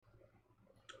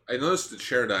I noticed the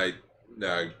chair that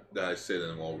I sit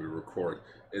in while we record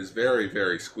is very,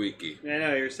 very squeaky. Yeah, I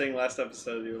know. You were saying last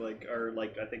episode, you were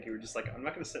like, I think you were just like, I'm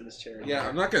not going to sit in this chair anymore. Yeah,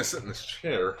 I'm not going to sit in this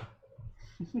chair.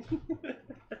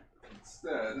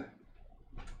 Instead...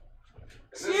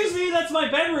 Excuse me, that's my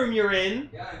bedroom you're in.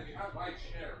 Yeah, and you have my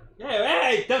chair. Yeah,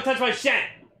 hey, don't touch my shit.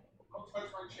 Don't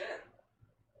touch my chair.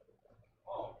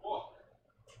 Oh, look.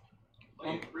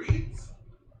 Playing reeds.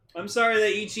 I'm sorry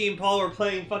that Ichi and Paul were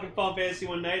playing fucking Final Fantasy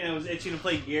one night and I was itching to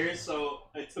play Gears, so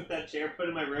I took that chair, put it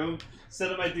in my room,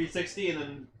 set up my 360, and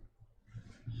then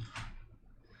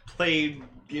played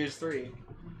Gears 3.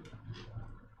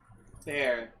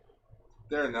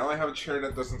 There, now I have a chair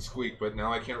that doesn't squeak, but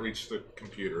now I can't reach the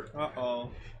computer. Uh-oh.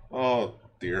 Oh,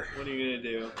 dear. What are you gonna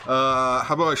do? How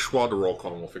about I schwa the roll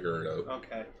call and we'll figure it out.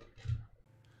 Okay.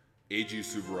 Eiji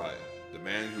Tsuburaya, the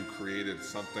man who created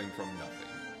something from nothing.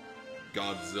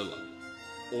 Godzilla,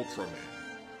 Ultraman.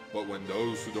 But when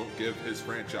those who don't give his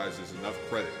franchises enough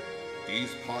credit,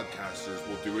 these podcasters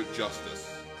will do it justice.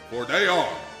 For they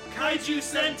are Kaiju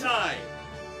Sentai!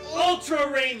 Ultra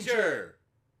Ranger!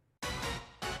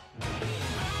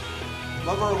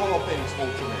 Love our Hall of Fame's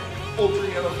Ultraman. Ultra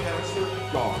Yellow Canister,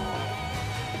 gone.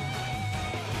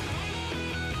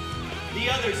 The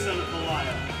other son of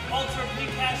Belial, Ultra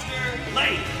Pinkcaster,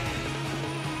 Lane!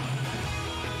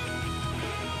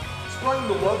 Spreading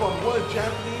the love on one of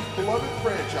Japanese beloved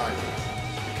franchises.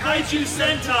 Kaiju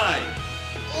Sentai!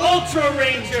 Ultra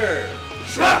Ranger!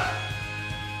 Shrek!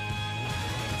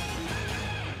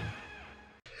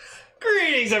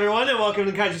 Greetings, everyone, and welcome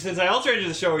to Kaiju Sentai Ultra Ranger,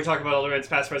 the show where we talk about all events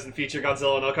past, present, future,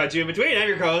 Godzilla, and all kaiju in between. I'm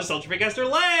your co-host, Ultra Pinkcaster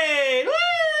Lane!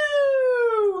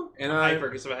 Woo! And I'm I- hyper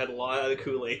because I had a lot of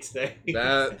Kool-Aid today.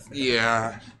 that.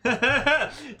 Yeah.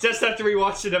 Just after we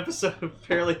watched an episode of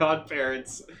Fairly Odd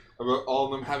Parents. About all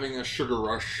of them having a sugar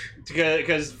rush.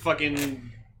 Because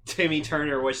fucking Timmy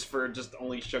Turner wished for just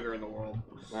only sugar in the world.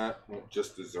 That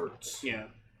just desserts. Yeah.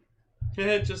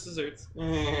 Just desserts.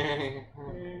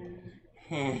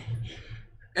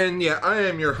 And yeah, I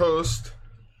am your host.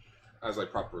 As I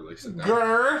properly sit down.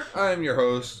 Grr! I am your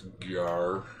host,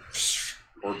 Gar.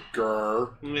 Or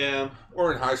Grr. Yeah.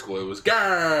 Or in high school it was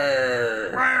Gar.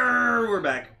 Grr! We're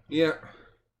back. Yeah.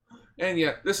 And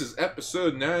yeah, this is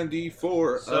episode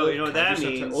 94 So, of you know what that Kaiju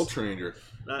Sentai means? Ultra Ranger.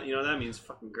 You know what that means?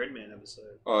 Fucking Gridman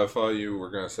episode. Oh, I thought you were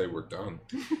going to say we're done.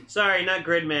 Sorry, not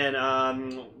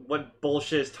Gridman. What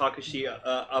bullshit is Takashi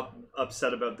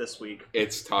upset about this week?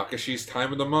 It's Takashi's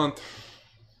time of the month.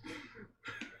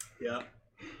 Yeah.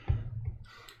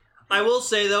 I will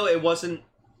say, though, it wasn't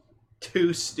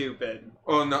too stupid.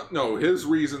 Oh, no, his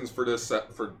reasons for this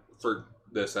for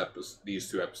this episode, these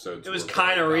two episodes. It was were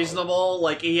kind of valid. reasonable.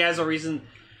 Like, he has a reason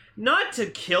not to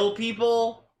kill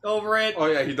people over it. Oh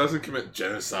yeah, he doesn't commit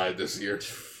genocide this year.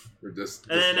 Or this.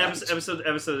 And then this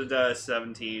episode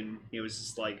 17, he was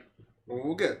just like, Well,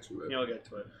 we'll get to it. I'll get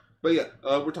to it. But yeah,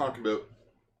 we're talking about.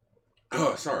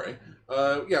 Oh, sorry.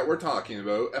 Yeah, we're talking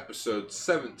about episode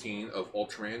 17 of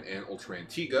Ultraman and Ultraman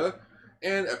Tiga,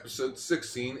 and episode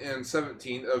 16 and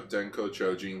 17 of Denko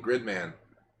Chojin Gridman.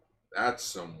 That's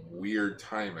some weird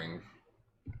timing.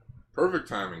 Perfect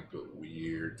timing, but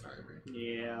weird timing.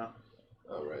 Yeah.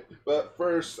 Alright. But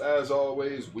first, as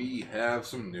always, we have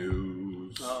some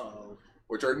news. Uh-oh.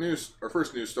 Which our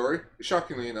first news story is,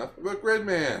 shockingly enough, about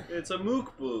Gridman. It's a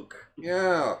mook book.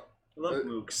 Yeah. I love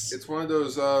mooks. It's one of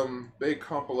those big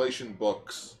compilation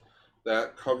books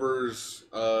that covers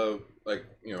the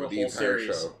whole entire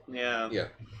series. show. Yeah.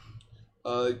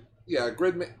 Yeah.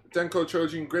 Gridman, Denko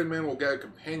Chojin Gridman will get a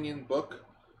companion book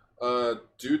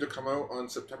due to come out on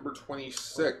September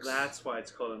 26th. That's why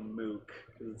it's called a mook.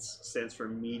 Because it stands for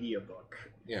media book.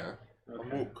 Yeah. Okay.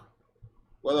 A mook.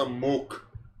 What a mook.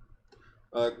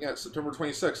 September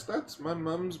 26th. That's my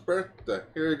mom's birthday.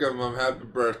 Here you go, Mom. Happy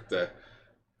birthday.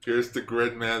 Here's the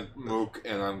Gridman mook,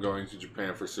 and I'm going to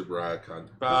Japan for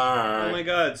SubarayaCon. Bye. Oh my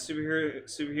god,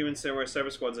 Superhuman Samurai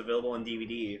Cyber Squad's available on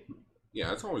DVD.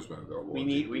 Yeah, it's always been available. We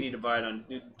need to buy it on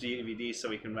DVD so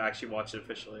we can actually watch it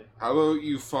officially. How about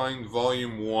you find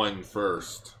Volume 1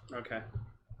 first? Okay.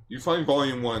 You find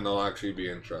Volume 1, I'll actually be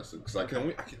interested, because I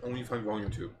can only find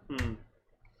Volume 2.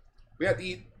 We had to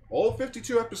eat all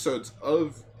 52 episodes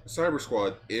of Cyber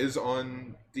Squad is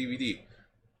on DVD.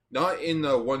 Not in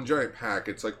the one giant pack,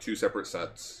 it's like two separate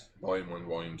sets. Volume 1,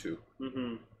 Volume 2.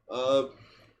 Mm-hmm. But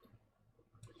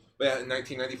yeah, in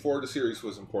 1994, the series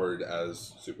was imported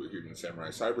as Superhuman Samurai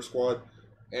Cyber Squad.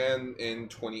 And in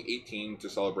 2018, to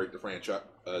celebrate the franchise,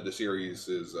 the series'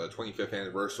 25th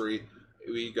anniversary,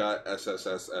 we got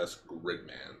SSSS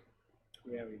Gridman.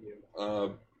 Yeah, we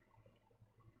do.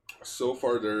 So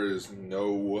far, there is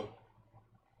no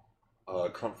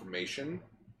confirmation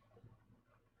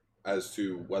as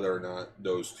to whether or not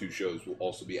those two shows will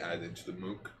also be added into the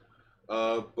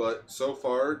MOOC. But so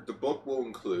far, the book will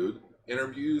include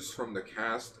interviews from the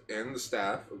cast and the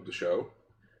staff of the show,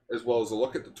 as well as a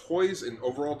look at the toys and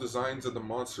overall designs of the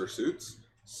monster suits,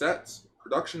 sets,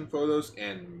 production photos,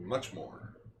 and much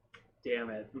more. Damn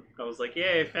it. I was like,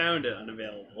 yay, I found it.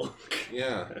 Unavailable.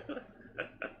 Yeah.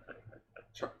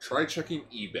 Try checking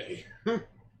eBay. It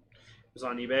was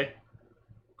on eBay.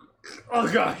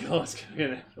 Oh god, I almost got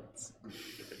an ambulance.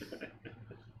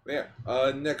 Yeah.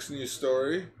 Next news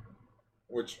story,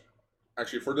 which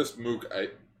actually for this MOOC,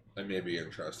 I may be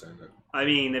interested in it. I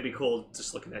mean, it'd be cool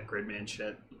just looking at Gridman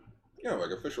shit. Yeah,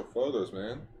 like official photos,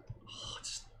 man. Oh,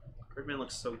 Gridman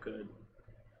looks so good.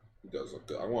 It does look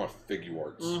good. I want figure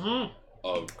arts Mm-hmm.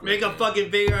 of Gridman. Make a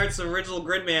fucking figure arts original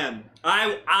Gridman.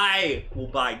 I will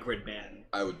buy Gridman.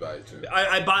 I would buy it too.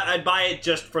 I'd buy it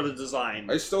just for the design.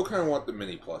 I still kind of want the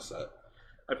mini plus set.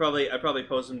 I'd probably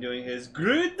post him doing his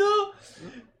Grid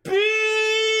beam.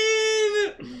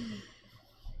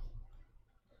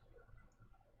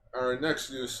 Our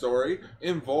next news story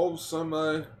involves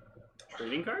some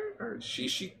Trading card? Or...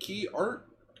 Shishiki art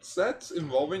sets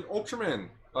involving Ultraman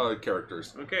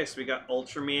characters. Okay, so we got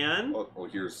Ultraman. Oh,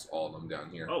 here's all of them down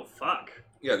here. Oh fuck.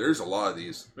 Yeah, there's a lot of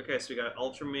these. Okay, so we got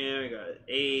Ultraman, we got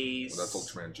Ace. Well, that's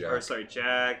Ultraman Jack. Or sorry,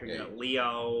 Jack. We got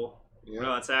Leo. Yeah.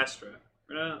 No, that's Astra.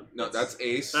 No, that's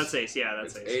Ace. That's Ace. Yeah,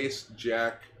 that's It's Ace. Ace,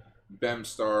 Jack,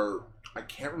 Bemstar. I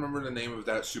can't remember the name of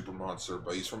that super monster,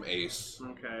 but he's from Ace.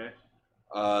 Okay.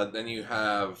 Then you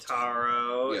have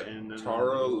Taro yeah, and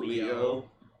Taro, Leo,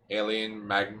 Alien,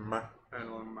 Magma,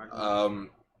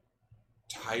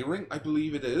 Tyrant, I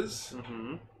believe it is.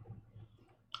 Mm-hmm.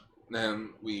 Then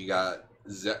we got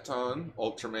Zeton,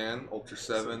 Ultraman, Ultra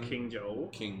 7, King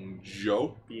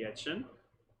Joe. Bietchin.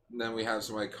 Then we have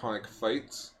some iconic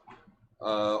fights.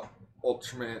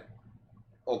 Ultraman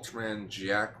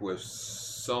Jack with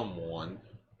someone.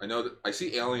 I know that I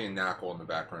see Alien Knuckle in the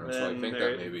background, so I think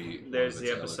that maybe there's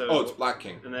the episode. Oh, it's Black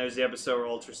King. And there's the episode where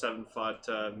Ultra 7 fought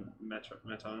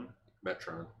Metron.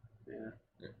 Yeah.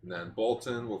 And then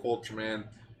Bolton with Ultraman,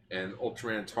 and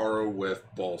Ultraman Taro with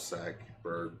Ballsack,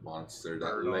 bird monster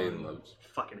that Lane loves.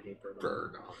 Fucking hate Birdon.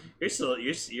 Birdon. You're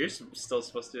still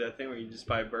supposed to do that thing where you just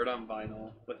buy Birdon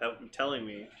vinyl without telling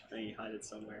me, and you hide it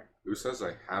somewhere. Who says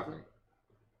I haven't?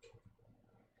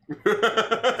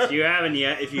 If you haven't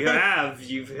yet, if you have,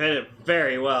 you've hit it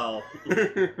very well.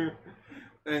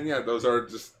 And yeah, those are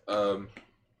just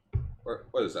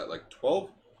what is that, like 12?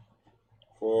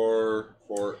 4,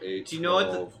 8, do you know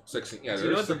 12, what 16. Yeah, do you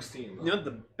know there's what 16. You know what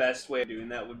the best way of doing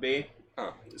that would be?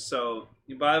 Huh. So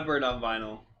you buy a bird on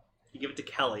vinyl, you give it to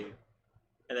Kelly,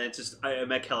 and then it's just I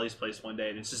met Kelly's place one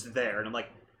day and it's just there, and I'm like,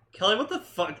 Kelly, what the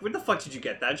fuck? Where the fuck did you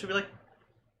get that? And she'll be like,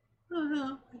 oh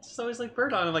no, I just always like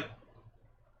bird on. I'm like,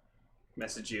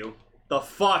 message you. The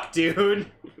fuck,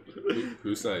 dude?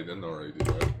 Who said I didn't already do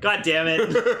that? God damn it!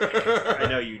 I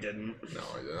know you didn't. No,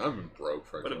 I didn't. I've been broke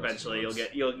for. But eventually you'll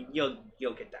get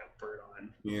that bird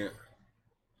on. Yeah.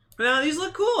 Now these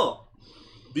look cool.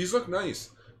 These look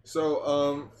nice.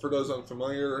 So, for those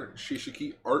unfamiliar,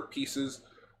 Shishiki art pieces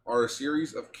are a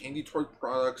series of candy toy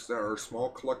products that are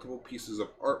small collectible pieces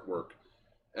of artwork.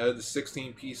 Out of the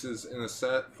 16 pieces in a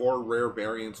set, 4 rare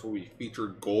variants will be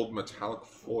featured gold metallic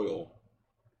foil.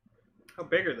 How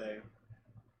big are they?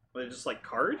 Are they just like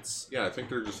cards? Yeah, I think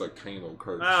they're just like tiny little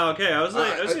cards. Oh, okay. I was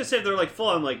gonna say if they're like full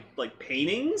on like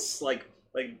paintings, like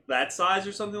that size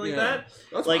or something like that.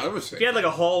 That's like what I was if thinking. you had like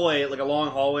a hallway, like a long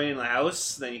hallway in the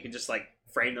house, then you could just like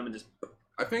frame them and just.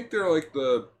 I think they're like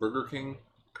the Burger King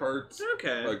cards.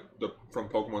 Okay. Like from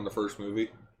Pokemon, the first movie.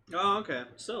 Oh, okay.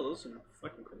 Still, those are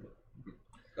fucking cool.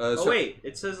 So, wait,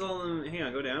 it says on. Hang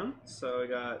on, go down. So I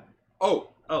got.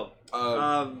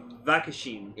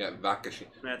 Vakashin. Yeah, Vakashin.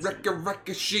 That's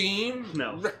Rekka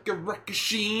No.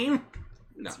 Rekka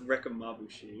No. It's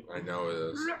Rekamabushi. I know it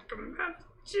is.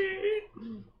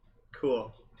 Rekamabushi.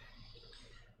 Cool.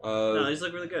 Uh, No, these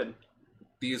look really good.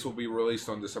 These will be released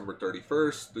on December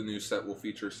 31st. The new set will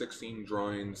feature 16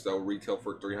 drawings that will retail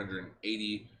for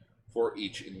 $380 for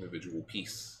each individual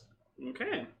piece.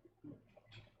 Okay.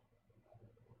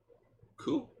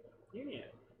 Cool. Yeah.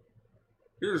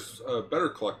 Here's a better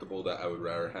collectible that I would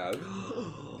rather have.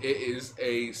 It is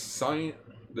the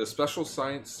Special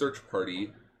Science Search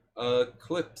Party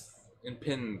clips and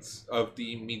pins of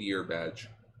the Meteor badge.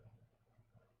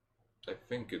 I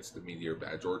think it's the Meteor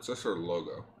badge, or it's just her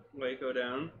logo. Wait, go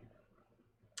down.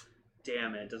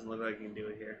 Damn it, doesn't look like you can do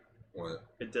it here. What?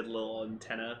 It did a little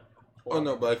antenna. Oh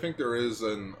no, but I think there is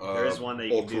an there is one that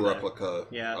you ultra can do that. replica of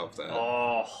that.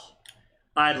 Oh,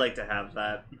 I'd like to have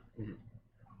that.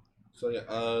 So yeah,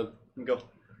 Go.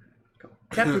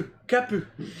 Kapu.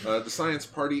 The Science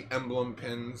Party emblem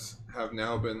pins have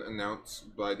now been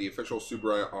announced by the official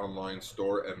Subaraya online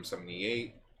store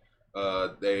M78.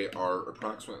 They are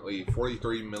approximately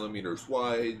 43 millimeters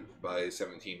wide by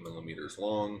 17 millimeters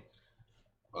long.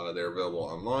 They're available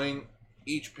online.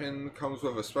 Each pin comes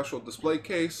with a special display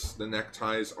case. The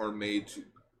neckties are made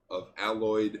of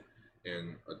alloyed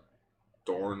and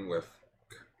adorned with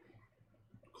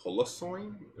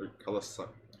colosoin or colosoin.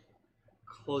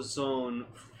 Clozone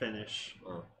finish.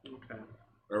 Oh, Okay.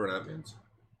 whatever that means.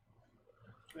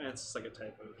 Yeah, it's just like a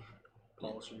type of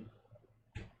polishing.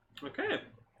 Okay.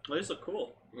 Well, these look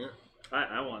cool. Yeah.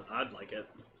 I'd like it.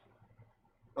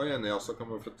 Oh yeah, and they also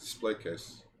come with a display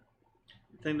case.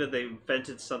 The thing that they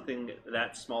invented something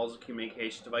that small as a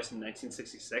communication device in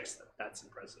 1966, that's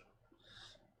impressive.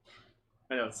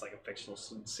 I know it's like a fictional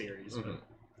series, but...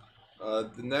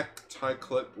 The necktie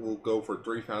clip will go for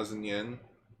 3,000 yen,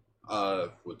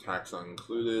 with tax not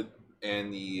included,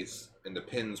 and the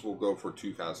pins will go for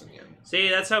 2,000 yen. See,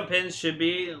 that's how pins should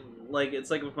be. Like, it's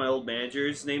like with my old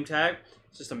manager's name tag.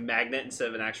 It's just a magnet instead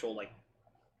of an actual, like,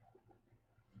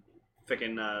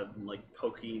 freaking, like,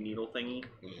 pokey needle thingy.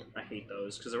 Yeah. I hate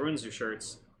those, because it ruins your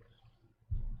shirts.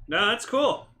 No, that's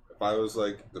cool. If I was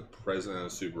like the president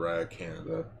of Subaraya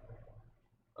Canada,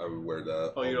 I would wear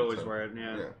that. Oh, all you'd the always time. wear it,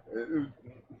 yeah.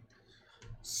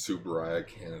 Subaraya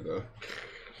Canada.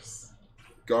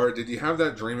 Gar, did you have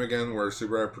that dream again where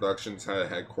Subaraya Productions had a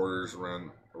headquarters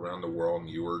around the world and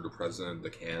you were the president of the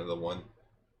Canada one?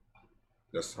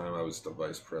 This time I was the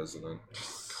vice president.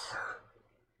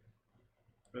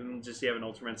 And just you have an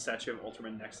Ultraman statue of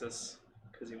Ultraman Nexus,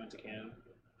 because he went to Canada.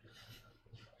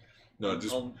 No,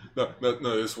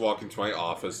 just walk into my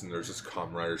office and there's just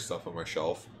Kamen Rider stuff on my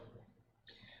shelf.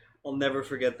 I'll never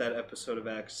forget that episode of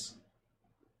X.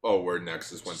 Oh, where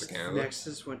Nexus went to Canada?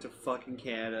 Nexus went to fucking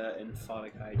Canada and fought a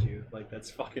kaiju. Like,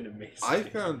 that's fucking amazing. I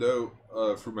found out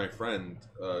through my friend.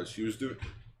 She was doing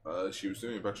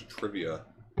a bunch of trivia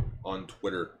on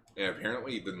Twitter, and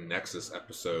apparently the Nexus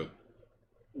episode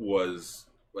was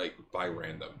like by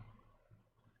random.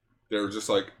 They were just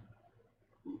like,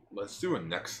 let's do a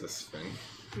Nexus thing.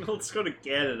 Let's go to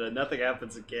Canada. Nothing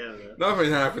happens in Canada.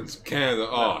 Nothing happens in Canada.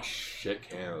 Oh shit,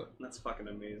 Canada. That's fucking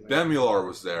amazing. Bemular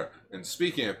was there. And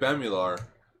speaking of Bemular,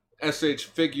 SH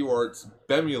Figuarts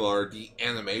Bemular, the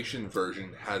animation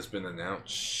version, has been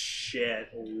announced. Shit,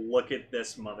 look at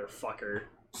this motherfucker.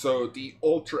 So the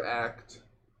Ultra Act.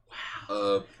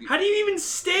 Wow. How do you even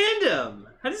stand him?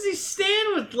 How does he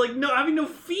stand with, like, having no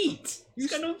feet?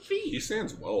 He's got no feet. He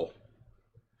stands well.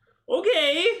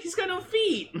 Okay, he's got no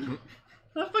feet.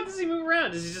 How the fuck does he move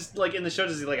around? Does he just, like, in the show,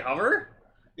 does he, like, hover?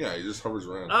 Yeah, he just hovers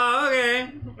around. Oh,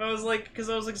 okay. I was like,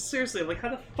 seriously, I'm like, how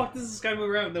the fuck does this guy move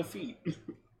around with no feet?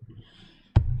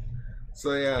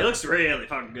 So yeah. He looks really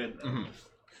fucking good, though. Mm-hmm.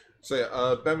 So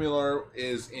yeah, Bemular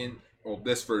is in, well,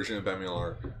 this version of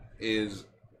Bemular is,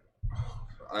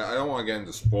 I don't want to get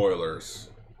into spoilers.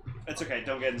 That's okay,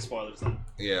 don't get into spoilers then.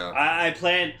 Yeah. My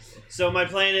plan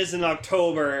is in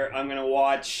October, I'm gonna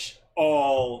watch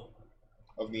all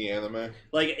Of the anime?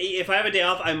 Like, if I have a day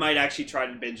off, I might actually try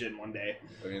to binge it one day.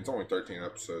 I mean, it's only 13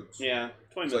 episodes. Yeah,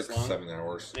 20 It's minutes like long. 7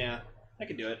 hours. Yeah, I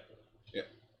could do it.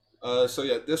 Yeah. So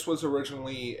yeah, this was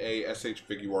originally a SH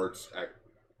Figuarts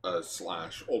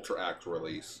 / Ultra Act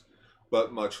release.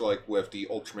 But much like with the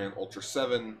Ultraman Ultra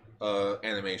 7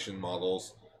 animation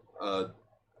models,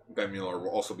 Bemular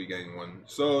will also be getting one.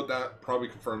 So that probably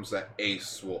confirms that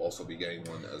Ace will also be getting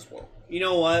one as well. You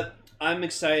know what? I'm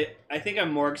excited. I think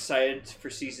I'm more excited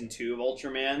for season 2 of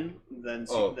Ultraman than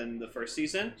the first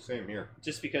season. Same here.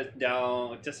 Just because,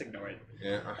 just ignore it.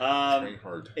 Yeah, train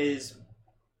hard. Is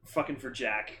fucking for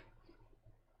Jack.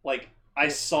 Like, I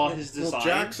saw his design. Well,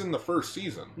 Jack's in the first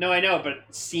season. No, I know, but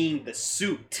seeing the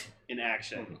suit in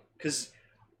action. Because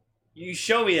you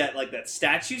show me that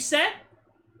statue set.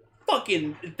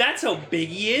 Fucking, that's how big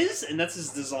he is, and that's his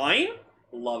design.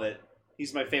 Love it.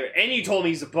 He's my favorite. And you told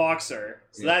me he's a boxer,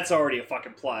 so that's already a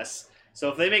fucking plus. So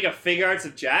if they make a figure arts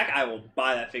of Jack, I will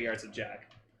buy that figure arts of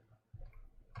Jack.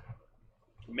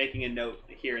 I'm making a note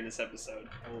here in this episode.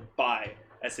 I will buy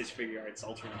SH Figure Arts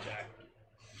Ultraman Jack.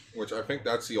 Which I think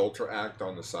that's the Ultra Act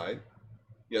on the side.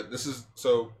 Yeah, this is,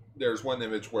 so there's one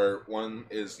image where one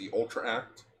is the Ultra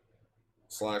Act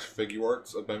 /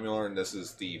 Figuarts of Bemular, and this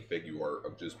is the figure art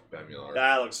of just Bemular.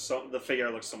 The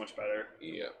figure looks so much better.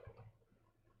 Yeah.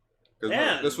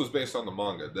 Because this was based on the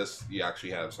manga. This, you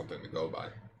actually have something to go by.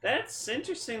 That's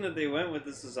interesting that they went with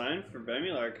this design for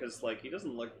Bemular, because, like, he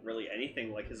doesn't look really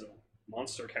anything like his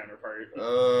monster counterpart.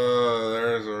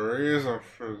 There's a reason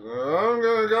for that. I'm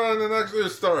gonna go on the next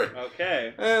news story.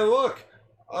 Okay. And look,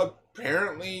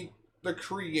 apparently the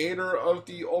creator of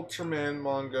the Ultraman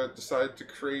manga decided to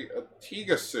create a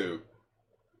Tiga suit.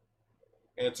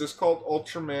 And it's just called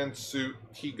Ultraman Suit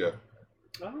Tiga.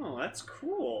 Oh, that's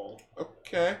cool.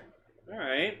 Okay.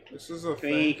 Alright. This is a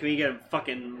Can we get a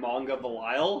fucking manga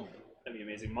Belial? That'd be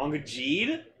amazing. Manga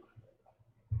Jeed?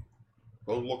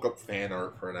 Go look up fan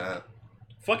art for that.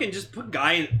 Fucking just put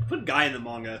guy in the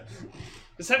manga.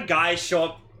 Just have guys show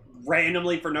up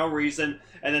randomly for no reason,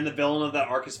 and then the villain of that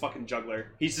arc is fucking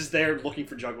Juggler. He's just there looking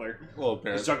for Juggler. Well,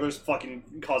 Because Juggler's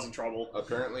fucking causing trouble.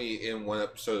 apparently in one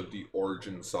episode of the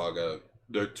Origin Saga,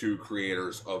 the two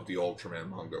creators of the Ultraman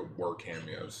manga were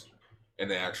cameos. And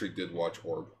they actually did watch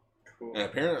Orb. Cool. And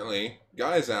apparently,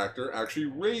 Guy's actor actually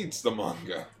reads the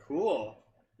manga. Cool.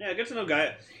 Yeah, good to know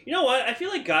Guy. You know what? I feel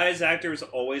like Guy's actor was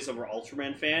always a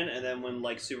Ultraman fan, and then when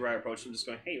like Super Rai approached him, just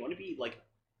going, "Hey, you want to be like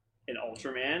an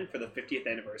Ultraman for the 50th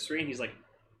anniversary?" And he's like,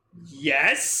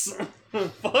 "Yes,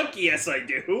 fuck yes, I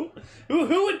do."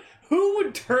 Who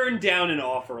would turn down an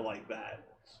offer like that?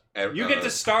 You get to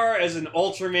star as an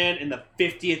Ultraman in the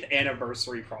 50th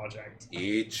anniversary project.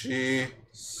 Ichi,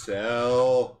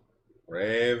 Cell,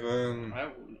 Raven.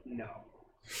 No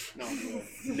one would.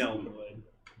 No one would.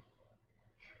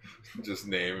 Just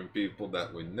naming people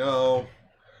that we know.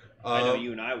 I know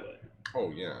you and I would.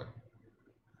 Oh, yeah.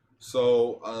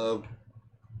 So,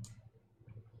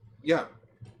 yeah.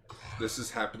 This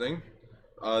is happening.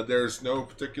 There's no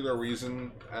particular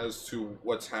reason as to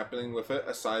what's happening with it,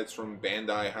 aside from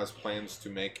Bandai has plans to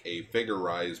make a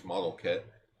Figure-Rise model kit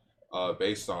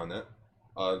based on it.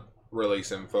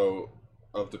 Release info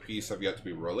of the piece have yet to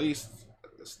be released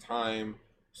at this time,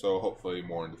 so hopefully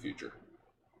more in the future.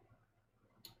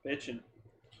 Bitchin'.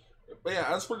 But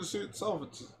yeah, as for the suit itself,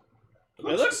 It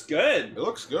looks good. It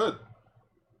looks good.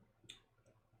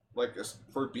 Like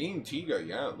for being Tiga,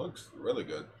 yeah, it looks really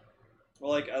good.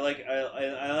 Well,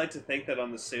 I like to think that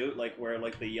on the suit, like where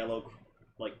like the yellow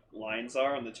like lines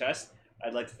are on the chest,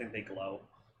 I'd like to think they glow.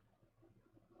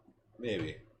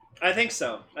 Maybe. I think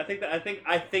so. I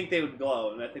think they would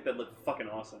glow, and I think that'd look fucking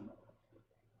awesome.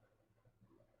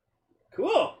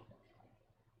 Cool.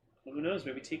 Well, who knows?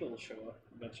 Maybe Tiga will show up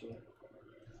eventually.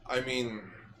 I mean,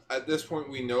 at this point,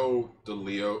 we know the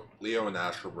Leo and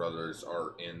Asher brothers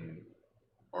are in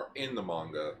the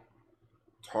manga.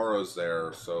 Taro's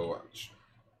there, so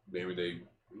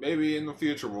maybe in the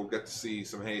future we'll get to see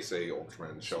some Heisei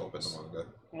Ultraman show up in the manga.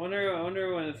 I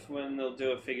wonder when they'll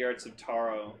do a figure arts of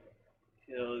Taro.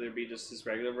 It'll either be just his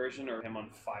regular version or him on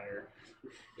fire.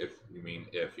 If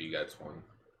he gets one.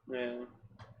 Yeah.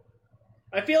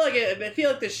 I feel like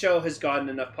this show has gotten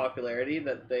enough popularity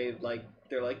that they're like,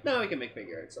 no, we can make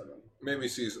figure arts of them. Maybe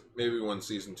when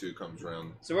season 2 comes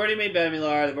around. So we've already made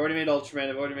Bamilar, they've already made Ultraman,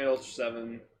 they've already made Ultra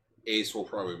 7. Ace will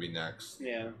probably be next.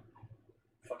 Yeah.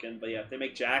 But yeah, if they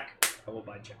make Jack, I will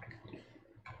buy Jack.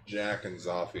 Jack and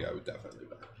Zafi, I would definitely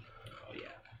buy. Oh yeah.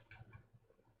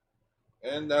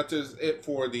 And that is it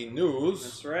for the news.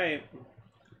 That's right.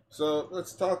 So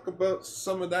let's talk about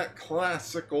some of that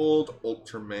classic old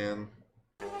Ultraman.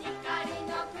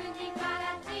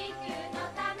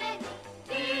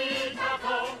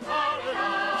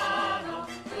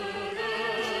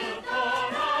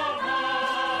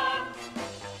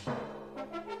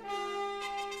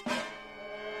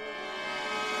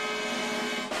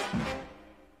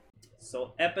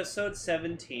 So episode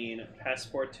 17,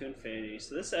 Passport to Infinity.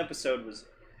 So this episode was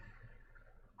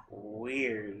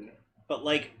weird, but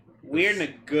like weird in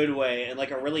a good way and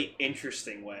like a really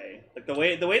interesting way. Like the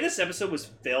way this episode was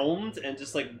filmed and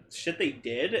just like shit they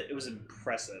did, it was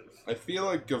impressive. I feel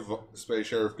like Space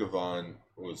Sheriff Gavan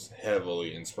was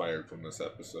heavily inspired from this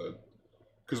episode.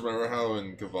 Because remember how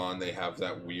in Gavan they have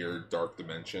that weird dark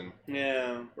dimension?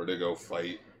 Yeah. Where they go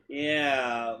fight?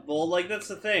 Yeah. Well, like, that's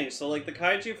the thing. So, like, the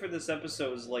kaiju for this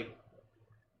episode was, like,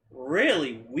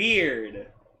 really weird.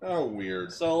 Oh,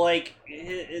 weird. So, like,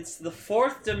 it's the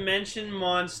fourth dimension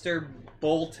monster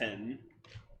Bolton.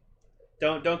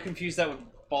 Don't confuse that with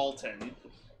Bolton.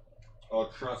 Oh,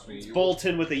 trust me. It's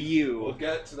Bolton with a U. We'll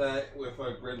get to that with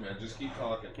Gridman. Just keep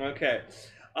talking. Okay.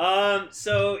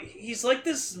 So he's like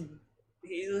this.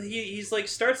 He's like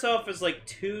starts off as like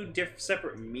two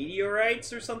separate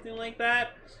meteorites or something like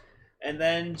that, and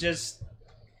then just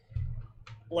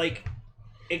like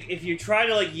if you try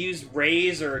to like use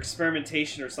rays or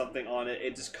experimentation or something on it,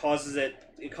 it just causes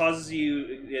it causes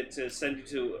you to send you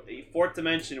to a fourth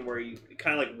dimension where it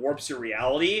kind of like warps your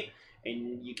reality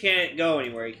and you can't go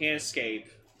anywhere, you can't escape,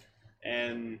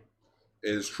 and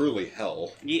it is truly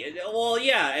hell. yeah, well,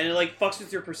 yeah, and it like fucks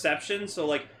with your perception. So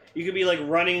like you could be like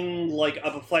running like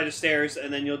up a flight of stairs,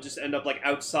 and then you'll just end up like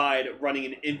outside running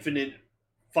an infinite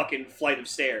fucking flight of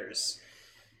stairs.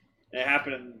 And it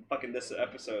happened in fucking this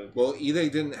episode. Well,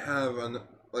 Ide didn't have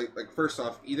first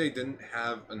off, Ide didn't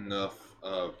have enough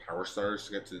power stars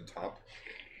to get to the top.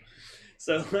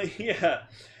 So, yeah.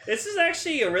 This is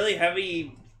actually a really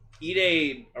heavy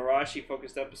Ide Arashi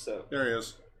focused episode. There he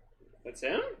is. That's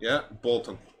him? Yeah,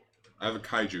 Bolton. I have a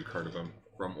kaiju card of him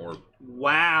from Orb.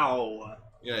 Wow.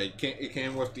 Yeah, it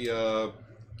came with the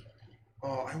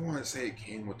I want to say it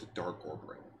came with the Dark Orb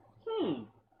ring.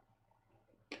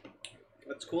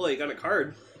 That's cool. You got a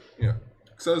card. Yeah.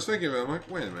 So I was thinking about it, I'm like,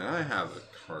 wait a minute, I have a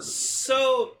card.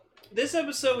 So this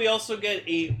episode we also get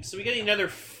another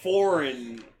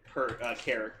foreign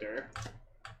character.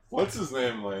 What's his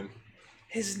name, Lane?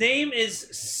 His name is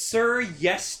Sir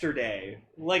Yesterday.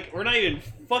 Like, we're not even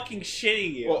fucking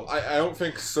shitting you. Well, I don't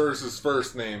think Sir's his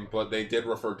first name, but they did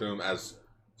refer to him as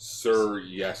Sir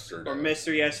Yesterday. Or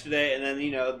Mr. Yesterday, and then,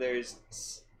 there's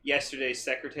Yesterday's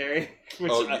secretary.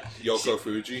 Which, Yoko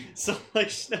Fuji. So,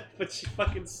 no, but she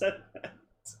fucking said that.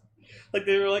 Like,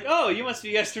 they were like, oh, you must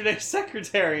be Yesterday's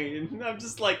secretary. And I'm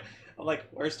like,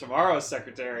 where's tomorrow's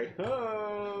secretary?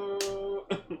 Oh.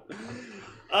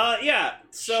 Yeah,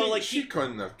 so, She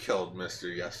couldn't have killed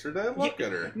Mr. Yesterday. Look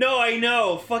at her. No, I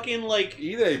know. Fucking,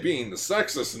 Ide being the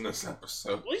sexist in this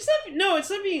episode. Well, it's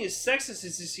not being sexist,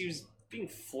 it's just he was being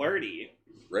flirty.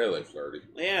 Really flirty.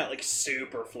 Yeah,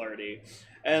 super flirty.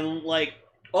 And,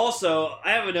 also,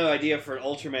 I have no idea for an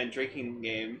Ultraman drinking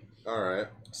game. Alright.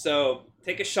 So,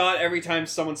 take a shot every time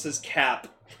someone says cap.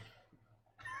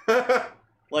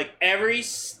 Every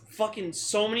fucking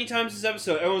so many times this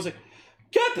episode, everyone's like,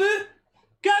 Kapu!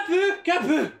 Kapu!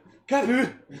 Kapu!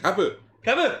 Kapu! Kapu!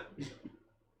 Kapu!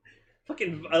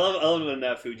 Fucking, I love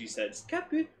when Fuji says,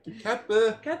 Kapu!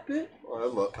 Kapu! Kapu!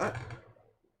 Oh,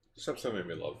 this episode made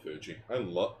me love Fuji.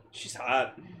 She's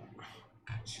hot.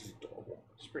 She's adorable.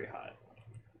 She's pretty hot.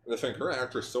 I think her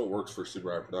actress still works for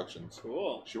Subaru Productions.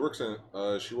 Cool. She works in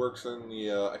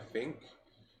the I think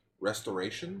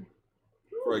Restoration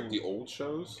for the old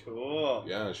shows. Cool.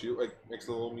 Yeah, she makes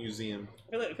a little museum.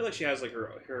 I feel like she has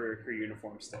her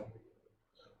uniform still.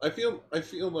 I feel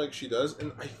like she does,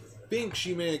 and I think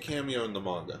she made a cameo in the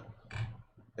manga.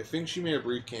 I think she made a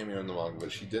brief cameo in the manga,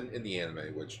 but she didn't in the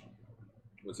anime, which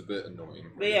was a bit annoying.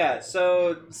 But yeah,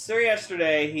 so Sir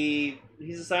Yesterday,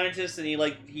 he's a scientist, and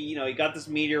he got this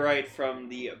meteorite from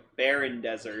the Barren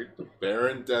Desert. The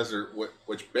Barren Desert,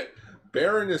 which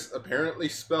Barren is apparently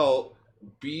spelled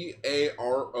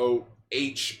Barohn.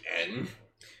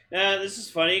 Now, this is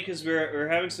funny because we were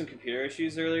having some computer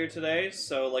issues earlier today.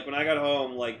 So when I got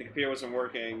home, the computer wasn't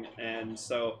working, and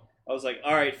so I was like,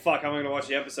 all right, fuck, I'm gonna watch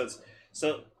the episodes.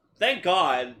 So thank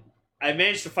God I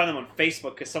managed to find them on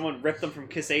Facebook because someone ripped them from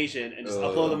Kiss Asian and just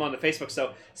uploaded them onto Facebook.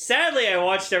 So sadly, I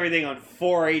watched everything on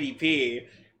 480p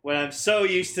when I'm so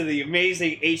used to the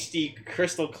amazing HD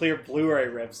crystal clear Blu-ray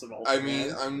rips of all. I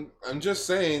mean, I'm just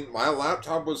saying, my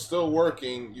laptop was still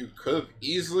working. You could have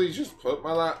easily just put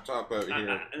my laptop out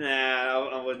here. Nah,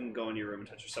 I wouldn't go in your room and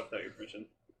touch your stuff without your permission.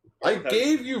 I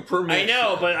gave you permission. I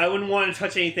know, but I wouldn't want to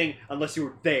touch anything unless you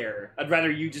were there. I'd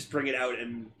rather you just bring it out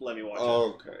and let me watch it.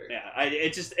 Okay. Yeah,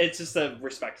 it's just a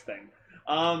respect thing.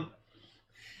 So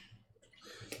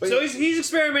he's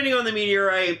experimenting on the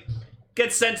meteorite,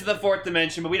 gets sent to the fourth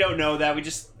dimension, but we don't know that. We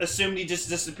just assumed he just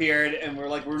disappeared, and we're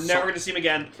never going to see him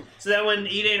again. So then when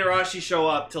Ide and Arashi show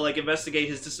up to investigate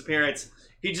his disappearance,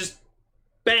 he just,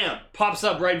 bam, pops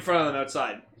up right in front of them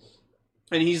outside.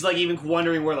 And he's even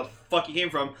wondering where the fuck he came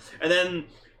from. And then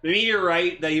the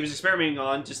meteorite that he was experimenting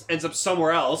on just ends up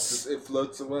somewhere else. It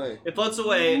floats away. It floats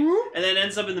away, and then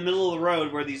ends up in the middle of the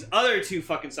road where these other two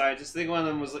fucking scientists, I think one of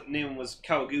them name was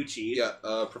Kawaguchi. Yeah,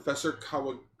 Professor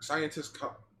Scientist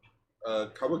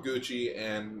Kawaguchi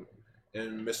and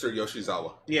Mr.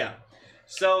 Yoshizawa. Yeah.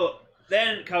 So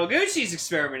then Kawaguchi's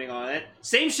experimenting on it.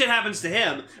 Same shit happens to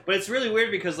him, but it's really weird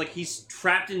because he's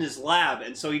trapped in his lab,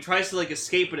 and so he tries to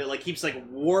escape, but it keeps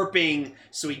warping,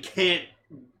 so he can't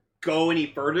go any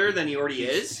further than he already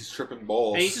is. He's tripping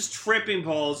balls. And he's just tripping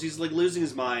balls. He's losing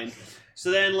his mind. So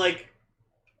then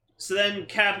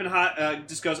Cap and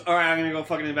just goes, all right, I'm gonna go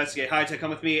fucking investigate. Hayate, come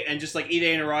with me. And just Ide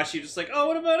and Arashi are just oh,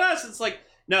 what about us? It's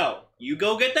no, you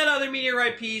go get that other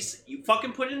meteorite piece. You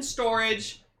fucking put it in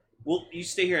storage. You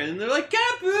stay here. And they're like,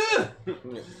 Kapu!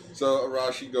 So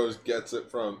Arashi gets it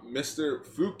from Mr.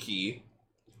 Fuki.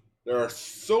 There are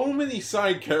so many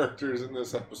side characters in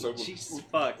this episode. Jesus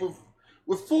fuck.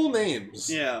 With full names.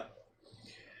 Yeah.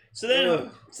 So then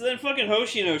fucking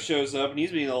Hoshino shows up and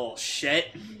he's being a little shit.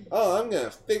 Oh, I'm gonna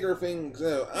figure things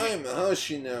out. I'm a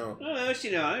Hoshino. Oh,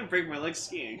 Hoshino, I didn't break my leg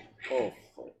skiing. Oh,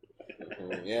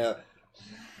 yeah.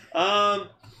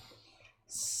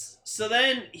 So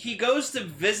then he goes to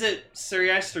visit Sir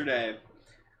Yesterday,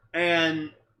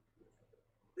 And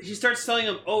he starts telling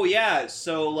him, oh yeah,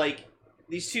 so like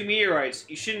these two meteorites,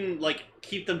 you shouldn't like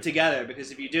keep them together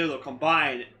because if you do, they'll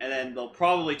combine and then they'll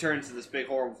probably turn into this big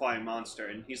horrible flying monster.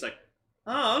 And he's like,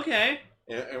 oh, okay.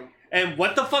 And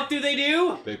what the fuck do?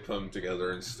 They put them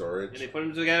together in storage. And they put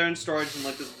them together in storage in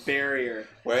like this barrier.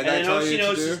 What did I tell you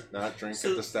to do? Just, not drink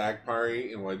at the stag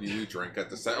party. And what do you drink at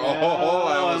the stag? Yeah,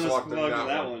 I almost walked into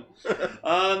that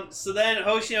one. So then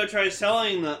Hoshino tries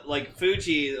telling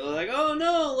Fuji, like, oh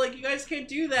no, like you guys can't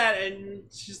do that. And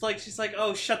she's like,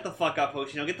 oh, shut the fuck up,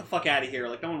 Hoshino, get the fuck out of here.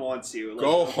 Like no one wants you. Like,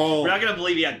 go home. We're not gonna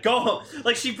believe you. Yeah, go home.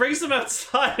 Like she brings him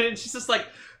outside and she's just like,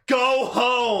 go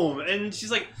home. And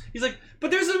he's like, but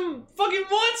there's a fucking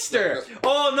monster.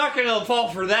 Oh, I'm not gonna fall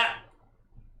for that.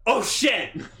 Oh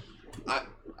shit. I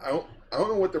don't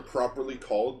know what they're properly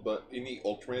called, but in the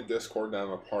Ultraman Discord that I'm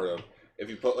a part of, if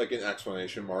you put like an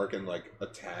exclamation mark and like a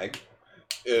tag,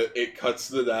 it cuts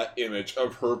to that image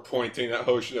of her pointing at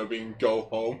Hoshino being "Go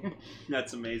home."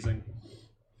 That's amazing.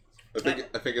 I think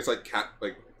it's like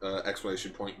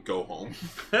exclamation point Go home.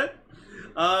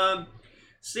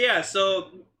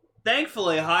 So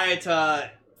thankfully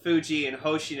Hayata, Fuji, and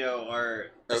Hoshino are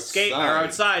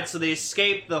outside, so they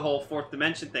escape the whole fourth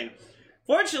dimension thing.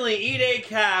 Fortunately, Ide,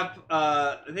 Cap,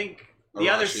 I think the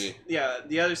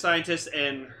other scientist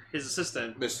and his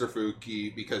assistant, Mr.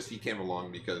 Fuki, because he came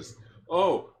along because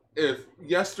if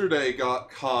yesterday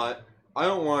got caught, I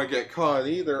don't want to get caught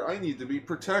either. I need to be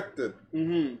protected.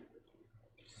 Mm-hmm.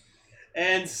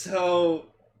 And so,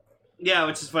 yeah,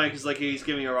 which is funny because like he's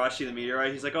giving Arashi the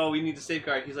meteorite. He's like, "Oh, we need to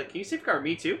safeguard." He's like, "Can you safeguard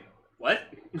me too?" What?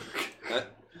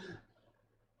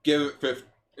 Give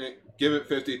it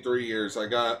 53 years. I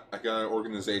got an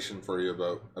organization for you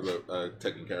about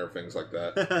taking care of things like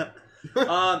that.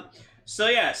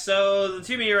 So the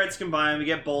two meteorites combine. We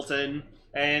get Bolton,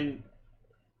 and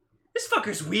this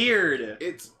fucker's weird.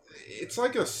 It's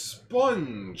like a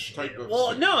sponge type of.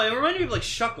 Well, no, it reminded me of like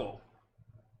Shuckle.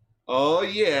 Oh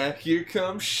yeah, here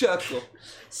comes Shuckle.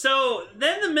 So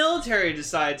then the military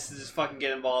decides to just fucking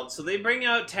get involved. So they bring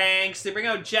out tanks, they bring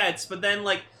out jets, but then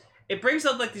like it brings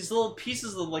out like these little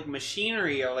pieces of like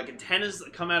machinery or like antennas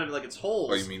that come out of like its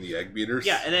holes. Oh, you mean the egg beaters?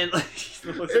 Yeah, and then like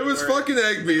it was fucking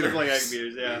egg beaters. Like egg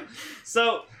beaters, yeah.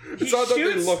 So it's not that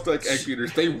they looked like egg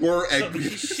beaters; they were egg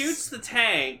beaters. He shoots the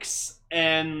tanks,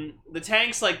 and the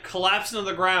tanks like collapse into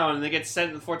the ground, and they get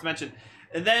sent to the fourth dimension.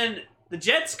 And then the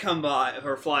jets come by,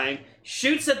 or flying,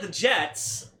 shoots at the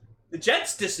jets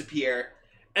disappear,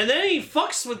 and then he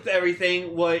fucks with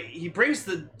everything. He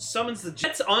summons the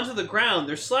jets onto the ground.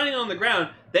 They're sliding on the ground.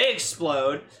 They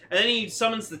explode, and then he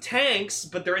summons the tanks,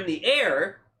 but they're in the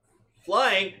air,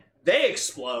 flying. They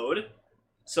explode.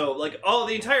 So like,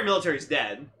 the entire military's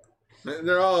dead.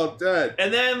 They're all dead.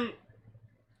 And then,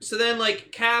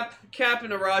 like Cap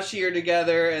and Arashi are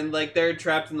together, and like they're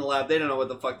trapped in the lab. They don't know what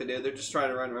the fuck to do. They're just trying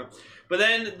to run around. But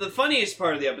then the funniest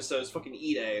part of the episode is fucking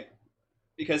Ide.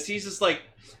 Because he's just like,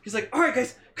 all right,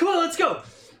 guys, come on, let's go.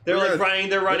 They're like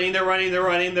running,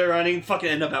 fucking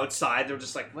end up outside. They're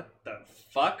just like, what the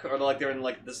fuck? Or like they're in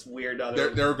like this weird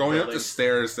other They're going building. up the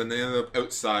stairs, then they end up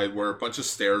outside where a bunch of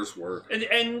stairs were.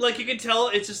 And like you can tell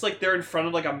it's just like they're in front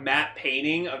of like a matte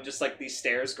painting of just like these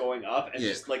stairs going up, and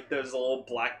just like there's a little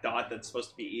black dot that's supposed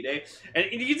to be Ide. And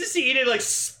you can just see Ide like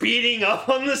speeding up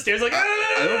on the stairs like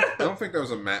I don't think that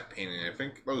was a matte painting. I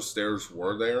think those stairs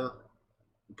were there,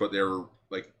 but they were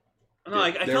like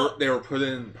they were put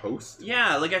in post.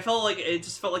 Yeah, like I felt like it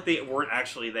just felt like they weren't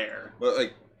actually there. But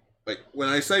like when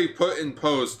I say put in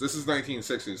post, this is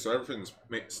 1960s, so everything's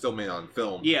still made on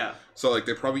film. Yeah. So like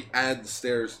they probably add the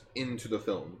stairs into the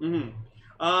film.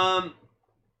 Mm-hmm.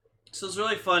 So it's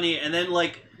really funny, and then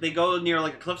like they go near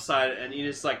like a cliffside, and you're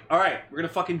just like, all right, we're gonna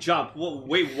fucking jump. Well,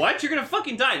 wait, what? You're gonna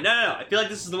fucking die? No. I feel like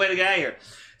this is the way to get out of here.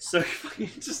 So you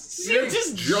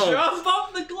just jump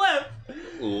off the cliff,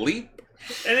 leap.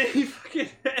 And then he fucking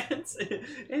ends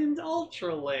in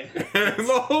Ultraland. In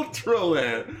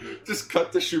Ultraland. Just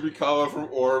cut the Shubikawa from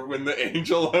Orb in the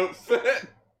angel outfit.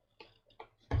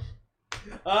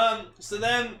 So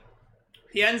then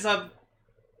he ends up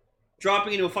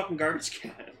dropping into a fucking garbage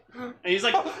can. And he's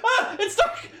like, it's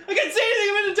dark! I can't see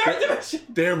anything! I'm in a dark dimension!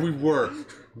 There we were,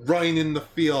 running in the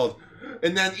field.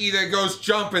 And then Ida goes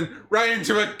jumping right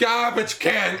into a garbage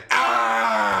can.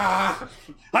 Ah!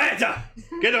 Hayata!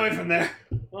 Get away from there!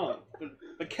 Oh,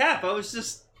 but Cap, I was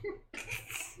just...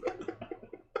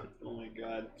 Oh my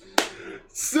god.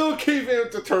 Still keeping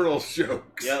up the Turtles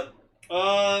jokes. Yep.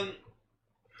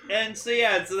 And so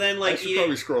then like... I should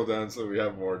probably scroll down so we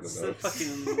have more than the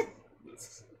those. fucking...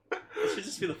 It should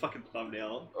just be the fucking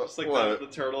thumbnail. Just like What? the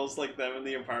turtles, like them in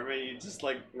the apartment. You just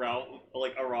like Ralph,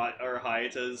 like Arat or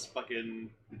Hayata's fucking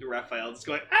Raphael just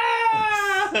going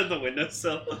ah at the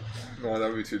windowsill. No, that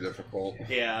would be too difficult.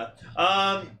 Yeah.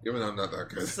 Even though I'm not that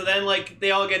good. So then like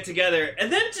they all get together,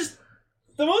 and then just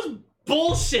the most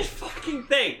bullshit fucking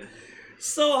thing.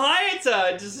 So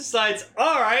Hayata just decides,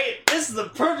 alright, this is the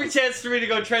perfect chance for me to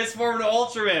go transform into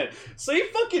Ultraman. So he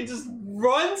fucking just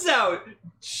runs out,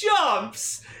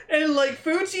 jumps, and like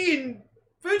Fuji and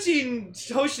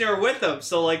Hoshino are with him.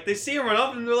 So like they see him run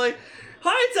up and they're like,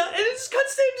 Hayata, and it just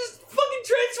cuts to him just fucking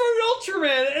transforming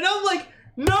Ultraman. And I'm like,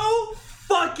 no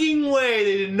fucking way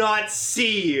they did not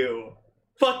see you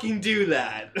fucking do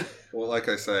that. Well, like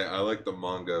I say, I like the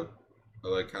manga. I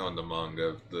like how in the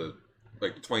manga, the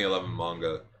 2011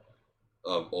 manga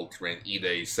of Ultraman,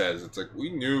 Ide says, it's like, we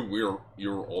knew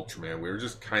you were Ultraman. We were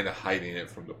just kind of hiding it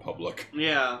from the public.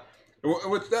 Yeah.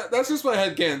 Which that's just my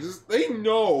headcanon. Just they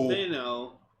know. They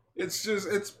know. It's just,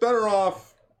 it's better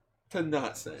off to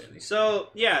not say anything. So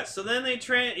yeah, so then he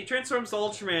transforms to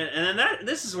Ultraman, and then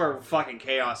this is where fucking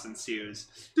chaos ensues.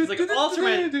 It's like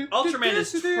Ultraman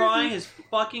is trying his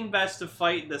fucking best to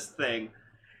fight this thing,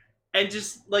 and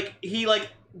just like he like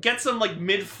gets him like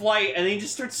mid-flight, and then he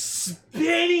just starts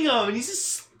spinning him, and he's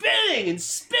just spinning and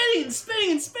spinning and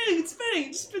spinning and spinning and spinning. He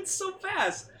just spins so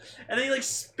fast. And then he like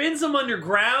spins him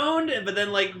underground, but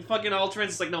then like fucking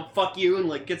Ultraman's like, no, fuck you, and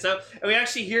like gets out. And we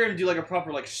actually hear him do like a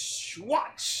proper like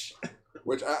swatch.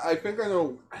 Which I think I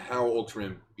know how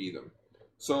Ultraman beat him.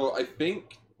 So I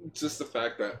think just the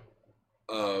fact that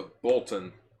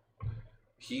Bolton,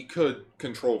 he could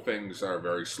control things that are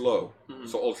very slow. Mm-hmm.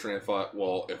 So Ultraman thought,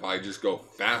 well, if I just go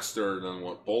faster than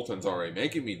what Bolton's already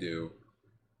making me do,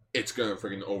 it's gonna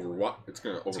freaking It's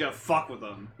gonna fuck with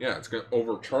him. Yeah, it's gonna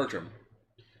overcharge him.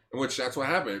 In which that's what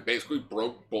happened. It basically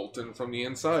broke Bolton from the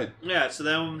inside. Yeah, so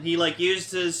then he like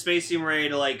used his Spacium Ray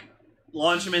to like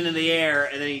launch him into the air,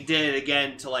 and then he did it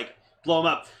again to like blow him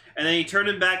up. And then he turned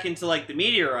him back into like the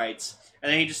meteorites, and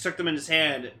then he just took them in his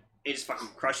hand and he just fucking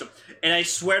crushed them. And I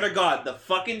swear to God, the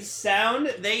fucking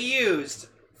sound they used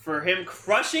for him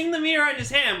crushing the meteorite in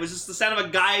his hand was just the sound of a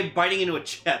guy biting into a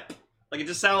chip. Like it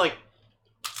just sounded like,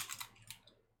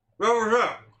 what was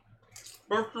that?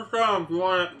 What's the sound if you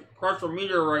want to crush a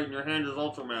meteorite in your hand as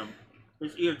Ultraman?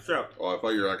 Just eat a chip. Oh, I thought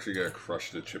you were actually gonna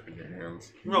crush the chip in your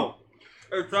hands. No.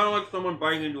 It sounded like someone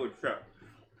biting into a chip.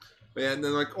 Yeah, and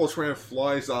then like Ultraman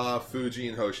flies off, Fuji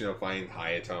and Hoshino find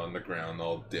Hayata on the ground,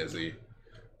 all dizzy.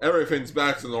 Everything's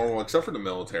back to normal except for the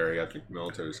military. I think the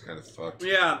military's kind of fucked.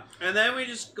 Yeah, and then we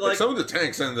just Like some of the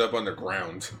tanks ended up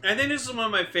underground. I think this is one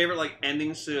of my favorite like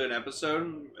endings to an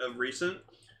episode of recent.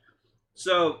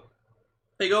 So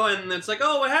they go in and it's like,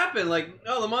 oh, what happened? Like,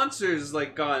 oh, the monster's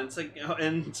like gone. It's like,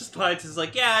 and just Hayata's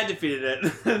like, yeah, I defeated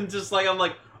it. And just like I'm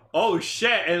like, oh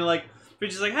shit, and like.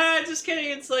 Fuji's like, ah, just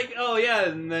kidding. It's like, oh yeah,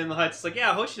 and then Hayata's like,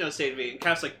 yeah, Hoshino saved me. And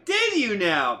Cap's like, did you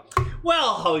now?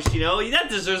 Well, Hoshino, that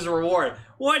deserves a reward.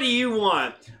 What do you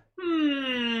want?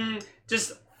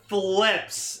 Just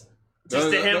flips.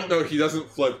 Just to him. No, he doesn't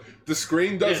flip. The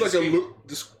screen does Yeah, like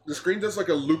the screen does like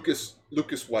a Lucas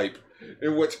wipe,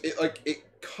 in which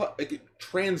it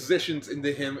transitions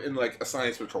into him in like a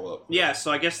science patrol. Yeah, so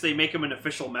I guess they make him an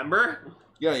official member.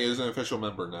 Yeah, he is an official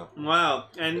member now. Wow,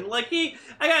 and like I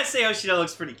gotta say, Hoshino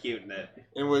looks pretty cute in it.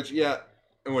 In which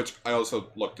I also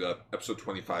looked it up. Episode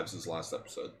 25 is his last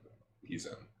episode. He's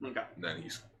in. Okay. And then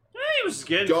he's He was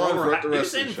good gone for for over, the he rest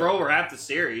was of in the for show. over half the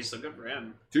series, so good for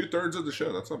him. 2/3 of the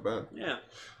show. That's not bad. Yeah.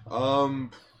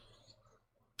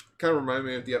 Kind of remind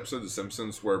me of the episode of The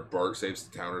Simpsons where Bart saves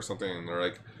the town or something, and they're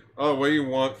like, "Oh, what do you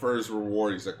want for his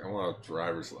reward?" He's like, "I want a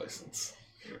driver's license."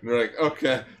 And they're like,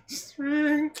 "Okay,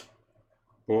 string."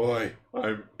 Boy,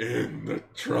 I'm in the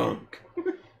trunk.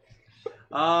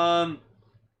 But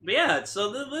yeah,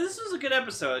 so this was a good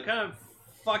episode. It kind of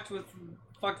fucked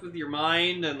with your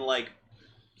mind and like.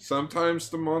 Sometimes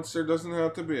the monster doesn't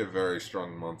have to be a very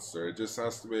strong monster. It just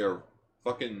has to be a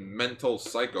fucking mental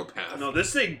psychopath. No,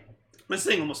 this thing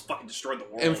almost fucking destroyed the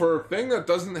world. And for a thing that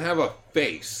doesn't have a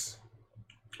face.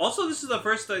 Also, this is the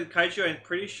first kaiju I'm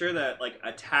pretty sure that like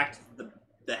attacked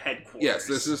the headquarters. Yes,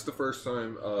 this is the first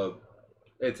time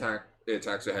it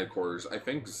attacks the headquarters. I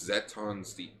think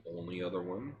Zeton's the only other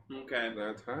one Okay.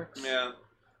 that attacks. Yeah,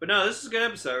 but no, this is a good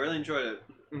episode. I really enjoyed it.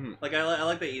 Mm-hmm. Like I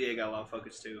like that Ide got a lot of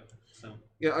focus too. So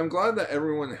Yeah, I'm glad that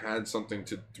everyone had something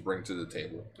to bring to the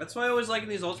table. that's why I always like in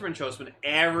these Ultraman shows when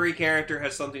every character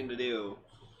has something to do.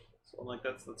 So I'm like,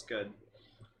 that's good.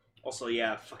 Also,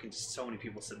 yeah, fucking just so many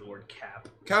people said the word cap.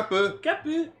 Kappa! Cap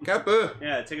it. Kappa!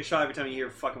 Yeah, take a shot every time you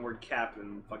hear fucking word cap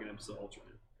in fucking episode of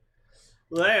Ultraman.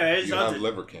 Well, anyways, You have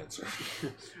liver cancer.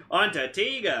 on to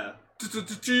Tiga.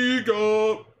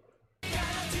 Tiga!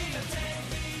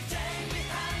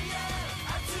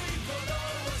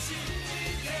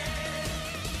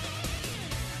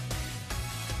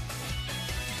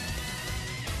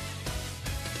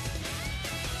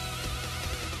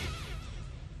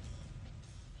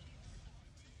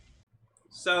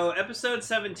 So, episode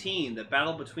 17, the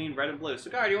battle between Red and Blue. So,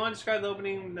 Gar, do you want to describe the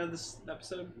opening of this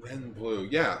episode? Red and blue,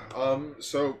 yeah.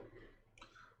 So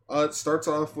it starts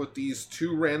off with these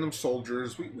two random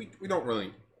soldiers. We don't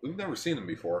really, we've never seen them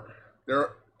before. They're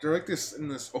like this in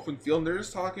this open field. And they're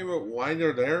just talking about why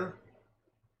they're there.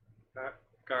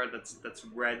 Gar, that's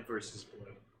Red versus Blue.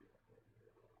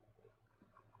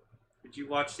 Did you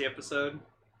watch the episode?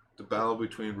 The battle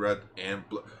between Red and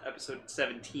Blue. Episode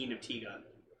 17 of Tiga.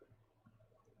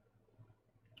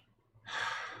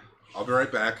 I'll be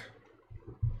right back.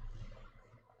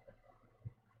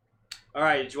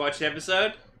 Alright, did you watch the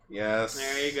episode? Yes.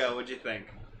 There you go. What'd you think?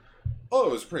 Oh,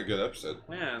 it was a pretty good episode.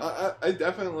 Yeah. I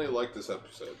definitely like this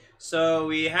episode. So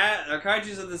we had our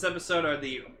kaijus of this episode are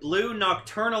the blue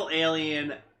nocturnal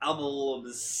alien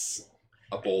Abolus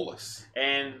A bolus.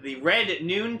 and the red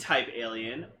noon type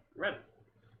alien Red.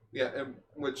 Yeah, and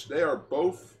which they are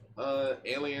both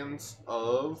aliens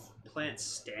of... Planet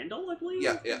Standal, I believe?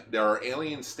 Yeah, there are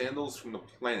alien Standals from the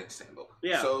planet Standal.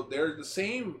 Yeah. So they're the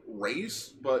same race,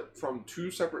 but from two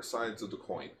separate sides of the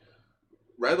coin.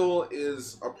 Redl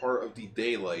is a part of the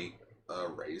Daylight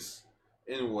race,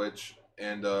 in which,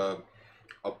 and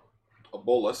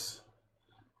Abolus,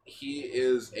 he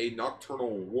is a nocturnal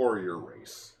warrior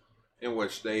race, in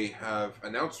which they have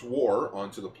announced war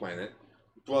onto the planet,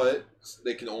 but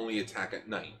they can only attack at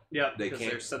night. Yeah, They because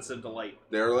can't- they're sensitive to light.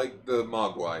 They're like the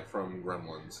Mogwai from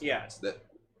Gremlins. Yeah. That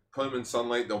put them in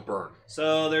sunlight, they'll burn.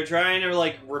 So they're trying to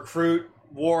like recruit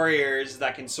warriors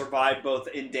that can survive both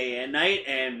in day and night,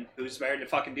 and who's better to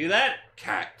fucking do that?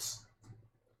 Cats.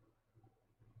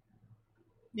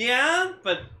 Yeah,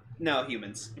 but no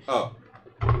humans. Oh,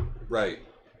 right.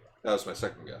 That was my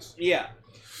second guess. Yeah.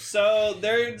 So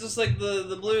they're just like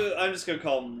the blue. I'm just gonna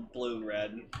call them blue and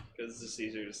red because it's just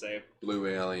easier to say. Blue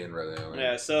alien, red alien.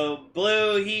 Yeah. So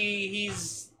blue,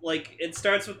 he's like it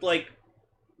starts with like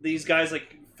these guys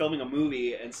like filming a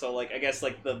movie, and so like I guess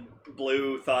like the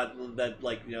blue thought that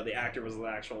like you know the actor was an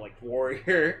actual like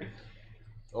warrior.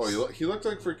 Oh, he looked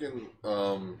like freaking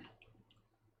oh,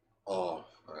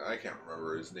 I can't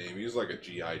remember his name. He was like a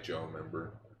GI Joe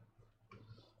member.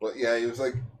 But yeah, he was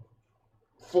like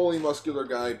fully muscular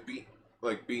guy,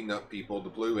 beating up people. The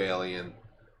blue alien.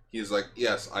 He's like,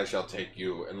 yes, I shall take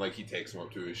you, and like he takes him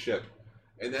up to his ship,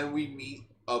 and then we meet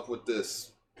up with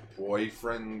this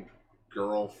boyfriend,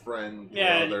 girlfriend,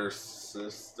 Yeah. brother,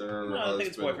 sister, No, I husband, think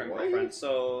it's boyfriend wife? girlfriend.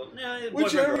 So yeah, boyfriend,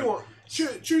 Whichever girlfriend. you want.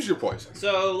 Choose your poison.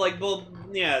 So like well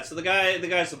yeah, so the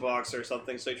guy's a boxer or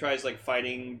something, so he tries like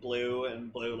fighting Blue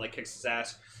and Blue like kicks his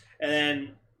ass. And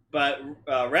then but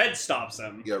Red stops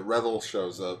him. Yeah, Redl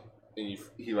shows up and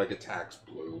he like attacks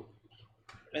Blue.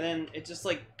 And then it just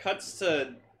like cuts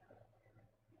to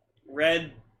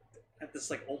Red at this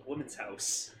like old woman's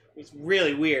house. It's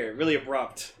really weird, really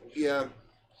abrupt. Yeah.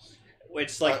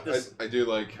 Which like this I do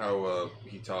like how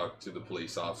he talked to the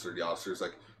police officer. The officer's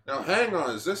like, now hang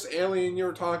on, is this alien you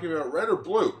were talking about red or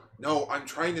blue? No, I'm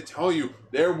trying to tell you,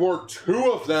 there were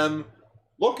two of them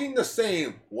looking the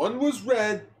same. One was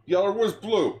red, the other was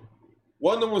blue.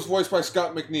 One of them was voiced by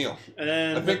Scott McNeil. and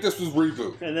then I think this was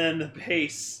Reboot. and then the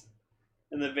base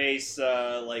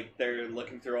like they're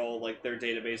looking through all like their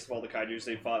database of all the kaijus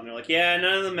they fought and they're like, yeah,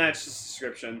 none of them match this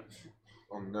description.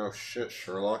 Oh no shit,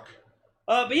 Sherlock.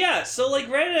 But yeah, so like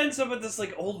Red ends up with this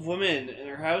like old woman in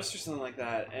her house or something like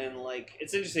that, and like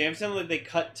it's interesting. Every time like they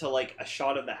cut to like a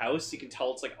shot of the house, you can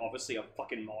tell it's like obviously a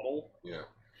fucking model. Yeah.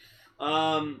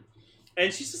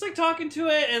 And she's just like talking to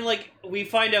it, and like we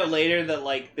find out later that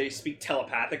like they speak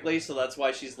telepathically, so that's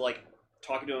why she's like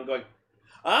talking to him, going,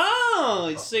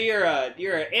 "Oh, so you're an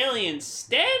alien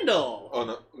Standal." Oh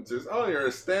no, it's just, oh, you're a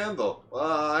Standal.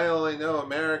 Well, I only know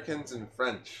Americans and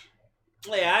French.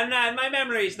 Yeah, I'm not. My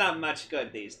memory's not much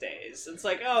good these days. It's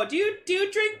like, oh, do you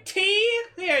drink tea?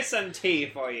 Here's some tea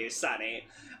for you, Sonny.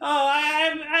 Oh, I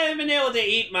haven't been able to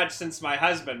eat much since my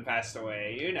husband passed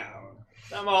away. You know,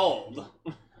 I'm old.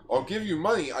 I'll give you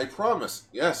money, I promise.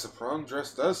 Yes, a prom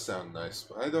dress does sound nice,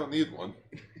 but I don't need one.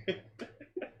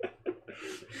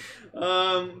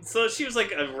 So she was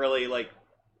like a really like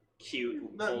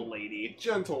cute Not- old lady.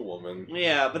 Gentlewoman.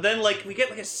 Yeah, but then like we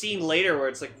get like a scene later where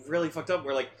it's like really fucked up.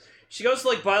 Where like she goes to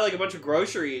like buy like a bunch of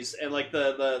groceries, and like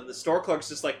the store clerk's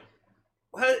just like,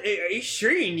 "What? Are you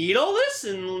sure you need all this?"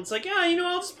 And it's like, "Yeah, you know,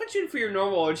 I'll just put you in for your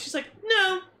normal." And she's like,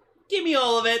 "No, give me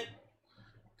all of it.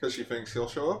 Because she thinks he'll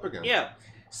show up again. Yeah.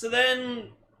 So then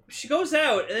she goes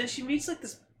out, and then she meets like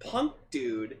this punk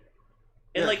dude.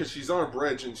 And Yeah, like, because she's on a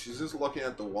bridge and she's just looking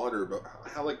at the water about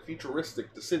how like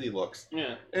futuristic the city looks.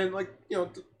 yeah. And like, you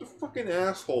know, the fucking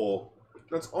asshole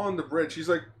that's on the bridge, he's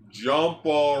like, jump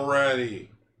already.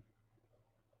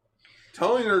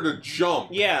 Telling her to jump.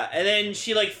 Yeah, and then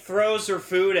she like throws her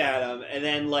food at him, and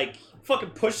then like fucking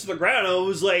pushes the ground. And I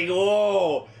was like,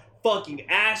 oh, fucking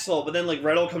asshole. But then like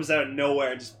Riddle comes out of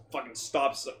nowhere and just fucking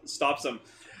stops him.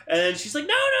 And then she's like,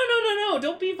 no,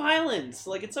 don't be violent.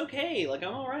 Like, it's okay. Like,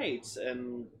 I'm alright.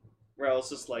 And Riddle's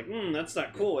just like, that's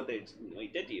not cool what they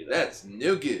did to you. That's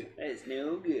no good. That is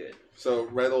no good. So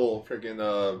Riddle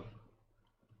freaking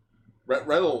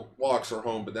Riddle walks her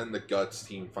home, but then the Guts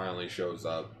team finally shows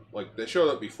up. Like, they showed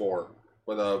up before,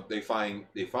 but they find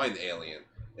the alien.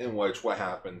 In which what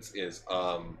happens is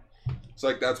so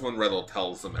like that's when Riddle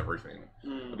tells them everything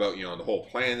about, you know, the whole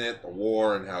planet, the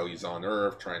war, and how he's on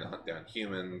Earth trying to hunt down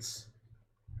humans.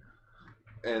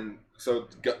 And so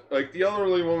like the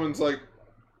elderly woman's like,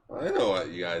 I know what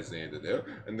you guys need to do.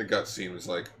 And the Guts team is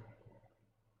like,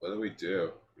 what do we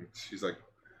do? And she's like,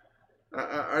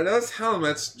 are those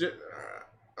helmets?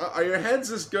 Are your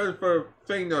heads as good for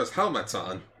putting those helmets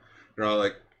on? They're all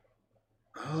like,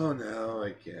 oh no,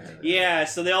 I get it. Yeah,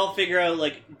 so they all figure out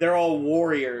like they're all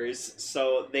warriors,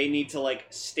 so they need to like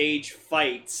stage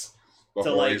fights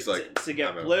Before to he's like, to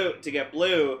get I'm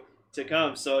Blue to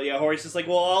come. So yeah, Horry's just like,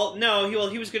 well,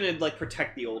 he was gonna like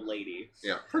protect the old lady.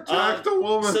 Yeah, protect the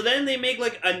woman. So then they make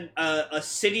like a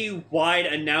city-wide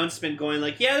announcement going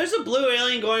like, yeah, there's a blue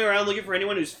alien going around looking for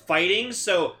anyone who's fighting,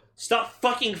 so stop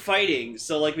fucking fighting.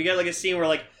 So like we get like a scene where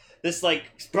like this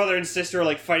like brother and sister are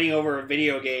like fighting over a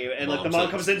video game, and like the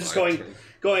mom comes in just going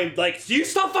like, do you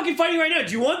stop fucking fighting right now?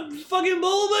 Do you want fucking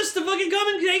Bulbous to fucking come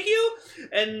and take you?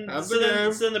 And so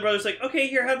then the brother's like, okay,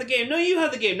 here, have the game. No, you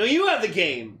have the game. No, you have the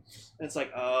game. And it's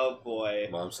like, oh boy.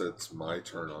 Mom said it's my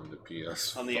turn on the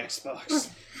PS. On the Xbox.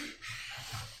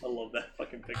 I love that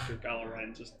fucking picture of Kylo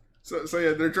Ren just... So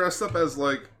yeah, they're dressed up as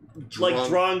like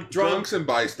drunks and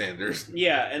bystanders.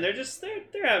 Yeah, and they're just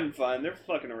they're having fun. They're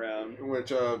fucking around. In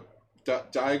which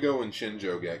Daigo and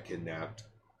Shinjo get kidnapped.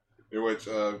 In which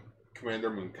Commander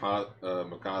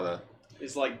Makata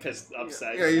is like pissed,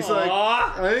 upset. Yeah, he's like,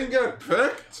 I didn't get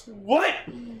picked. What?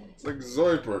 It's like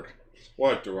Zoidberg.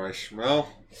 What do I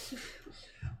smell?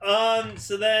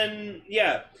 So then,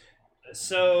 yeah.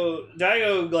 So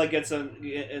Daigo like ends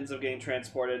up getting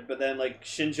transported, but then like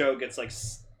Shinjo gets like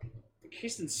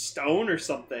encased in stone or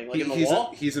something, like in the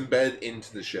wall. He's embedded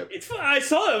into the ship. I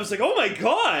saw it. I was like, oh my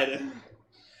god.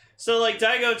 So like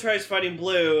Daigo tries fighting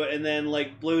Blue, and then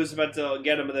like Blue's about to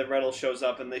get him, and then Riddle shows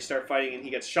up, and they start fighting, and he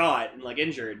gets shot and like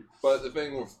injured. But the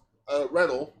thing with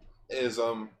Riddle is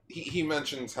he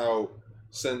mentions how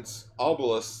since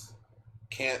Obelisk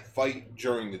can't fight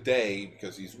during the day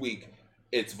because he's weak,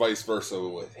 it's vice versa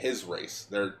with his race.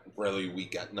 They're really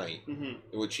weak at night, in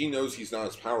which he knows he's not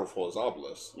as powerful as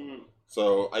Obelisk.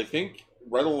 So I think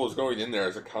Riddle was going in there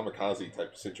as a kamikaze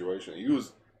type of situation.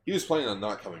 He was planning on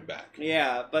not coming back.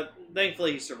 Yeah, but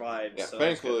thankfully he survived. Yeah, so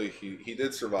thankfully he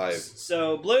did survive.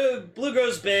 So Blue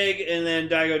grows big, and then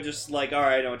Daigo just like, all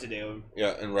right, I know what to do.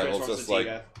 Yeah, and Riddle's just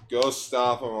like, go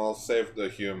stop him, I'll save the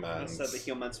humans. I'll save the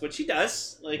humans, which he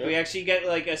does. Like, we actually get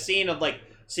like a scene of like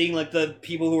seeing like the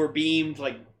people who were beamed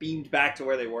back to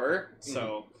where they were.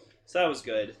 So that was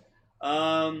good.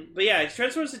 But yeah, he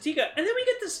transforms to Tika, and then we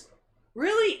get this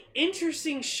really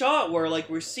interesting shot where like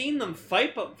we're seeing them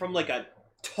fight, but from like a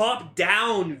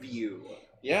top-down view.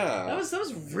 Yeah, that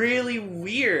was really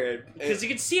weird because you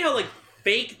could see how like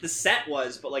fake the set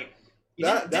was, but like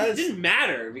it didn't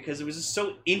matter because it was just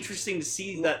so interesting to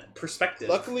see that perspective.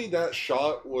 Luckily, that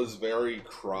shot was very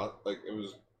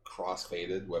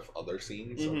cross-faded with other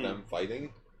scenes of them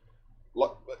fighting.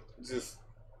 Just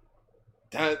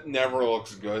that never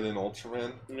looks good in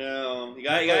Ultraman. No, you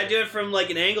gotta do it from like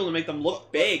an angle to make them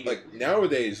look big. Like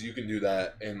nowadays, you can do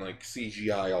that and like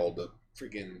CGI all the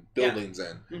freaking buildings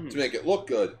in to make it look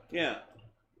good. Yeah.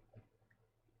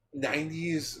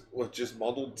 90s with just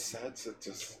muddled sets, it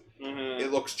just it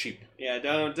looks cheap. Yeah,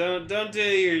 don't do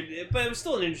your. But it was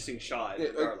still an interesting shot,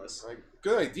 regardless.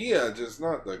 Good idea, just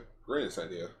not the greatest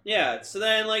idea. Yeah. So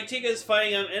then, like Tika's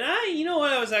fighting him, and you know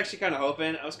what? I was actually kind of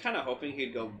hoping. I was kind of hoping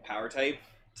he'd go power type.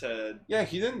 Yeah,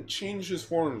 he didn't change his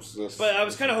forms. But I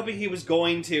was kind of hoping he was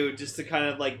going to, just to kind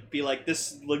of like be like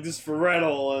this for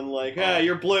Riddle, and like,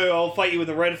 you're blue, I'll fight you with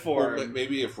a red form. Or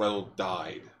maybe if Riddle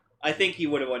died, I think he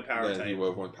would have won power type. Then he would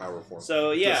have won power form.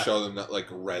 So yeah, to show them that like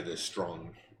red is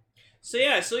strong. So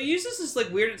yeah, so he uses this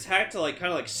like weird attack to like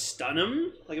kind of like stun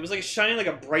him. Like it was like shining like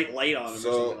a bright light on him or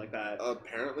something like that.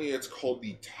 Apparently, it's called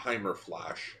the Timer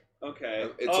Flash. Okay.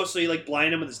 So you like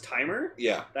blind him with his timer?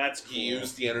 Yeah. That's cool. He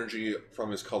used the energy from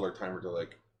his color timer to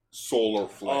like solar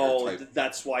flare type.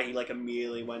 That's why he like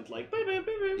immediately went like.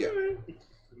 Yeah.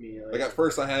 Immediately. Like at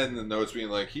first, I had in the notes being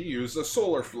like he used a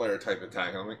solar flare type attack,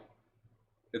 and I'm like,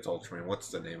 it's Ultraman. What's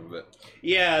the name of it?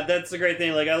 Yeah, that's the great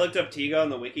thing. Like I looked up Tiga on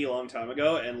the wiki a long time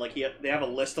ago, and like they have a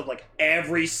list of like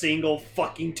every single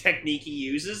fucking technique he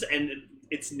uses and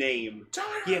its name.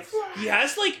 Yeah, he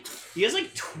has like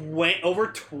over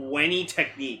 20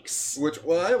 techniques. Which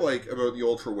what I like about the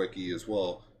Ultra Wiki as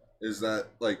well is that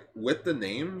like with the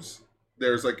names,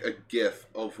 there's like a GIF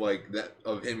of like that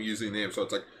of him using names. So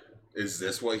it's like, is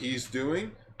this what he's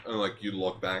doing? And like you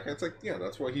look back, and it's like, yeah,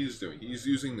 that's what he's doing. He's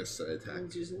using this attack.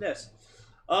 He's using this.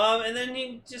 And then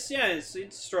he just so he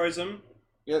destroys him.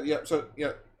 Yeah. So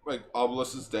yeah, like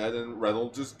Obelisk is dead, and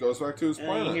Redel just goes back to his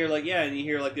planet. And you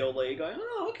hear like the old lady going,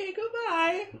 "Oh, okay,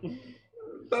 goodbye."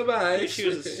 Bye bye. She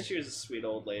was a sweet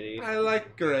old lady. I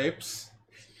like grapes.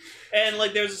 And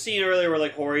like there was a scene earlier where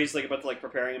like Hori's like about to like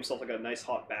preparing himself like a nice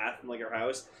hot bath in like her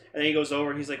house, and then he goes over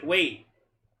and he's like, "Wait,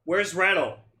 where's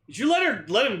Redel? Did you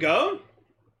let him go?"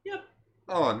 Yep.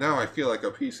 Oh, now I feel like a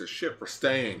piece of shit for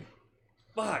staying.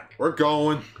 Fuck. We're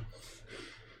going.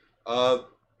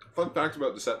 Fun fact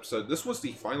about this episode: this was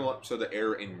the final episode to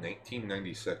air in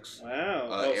 1996.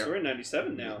 Wow. So we're in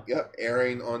 97 now. Yep,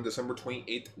 airing on December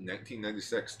 28th,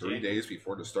 1996, 3 days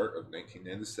before the start of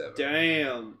 1997.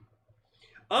 Damn.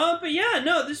 But yeah,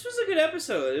 no, this was a good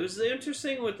episode. It was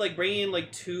interesting with like bringing in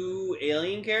like two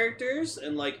alien characters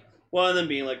and like one of them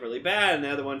being like really bad and the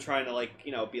other one trying to like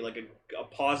be like a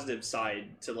positive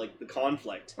side to like the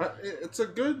conflict. It's a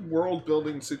good world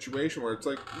building situation where it's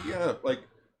like like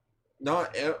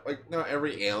not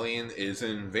every alien is an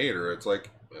invader. It's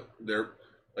like they're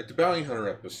like the Bounty Hunter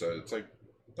episode. It's like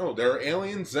no, there are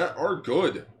aliens that are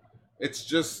good. It's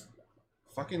just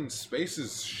fucking space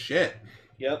is shit.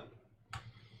 Yep.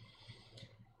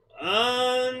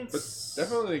 But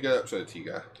definitely a good episode of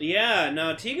Tiga. Yeah,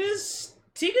 no, Tiga's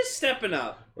stepping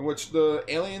up. In which the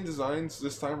alien designs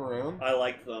this time around, I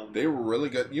like them. They were really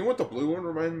good. You know what the blue one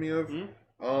reminded me of?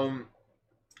 Mm-hmm.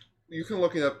 You can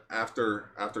look it up after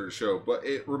the show, but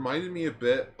it reminded me a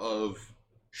bit of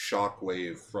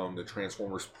Shockwave from the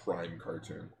Transformers Prime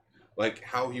cartoon. Like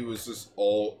how he was just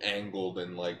all angled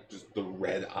and like just the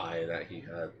red eye that he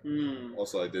had.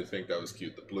 Also, I did think that was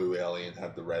cute. The blue alien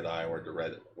had the red eye, where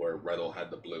Redel had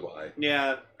the blue eye.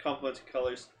 Yeah, complementary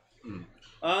colors.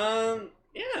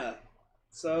 Yeah.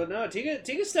 So no,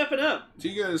 Tiga's stepping up.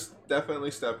 Tiga is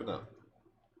definitely stepping up.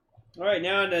 All right,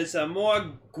 now there's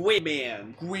more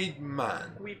Guidman.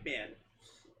 Guidman.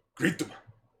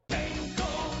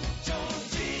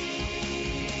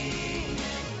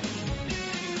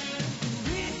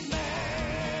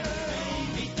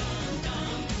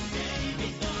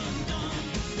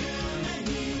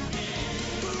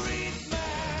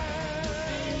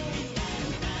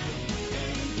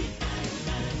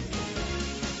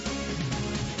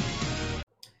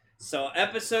 So,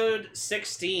 episode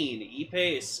 16,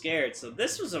 Ippei is scared. So,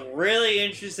 this was a really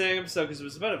interesting episode because it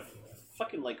was about a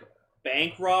fucking, like,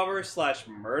 bank robber /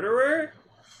 murderer.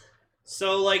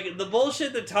 So, like, the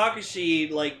bullshit that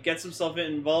Takashi, like, gets himself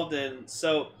involved in.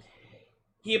 So,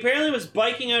 he apparently was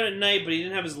biking out at night, but he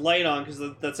didn't have his light on because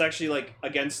that's actually, like,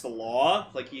 against the law.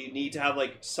 Like, you need to have,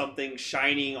 like, something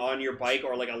shining on your bike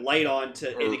or, like, a light on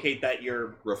to indicate that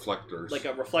you're... Reflectors. Like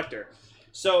a reflector.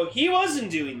 So, he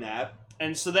wasn't doing that.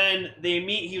 And so then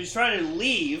he was trying to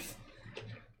leave,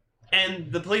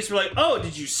 and the police were like, "Oh,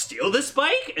 did you steal this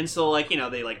bike?" And so, like,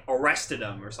 they, like, arrested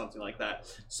him or something like that.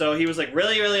 So he was, like,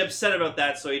 really, really upset about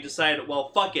that, so he decided,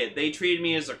 well, fuck it. They treated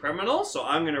me as a criminal, so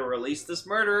I'm going to release this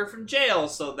murderer from jail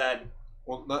so that...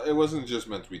 Well, it wasn't just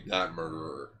meant to be that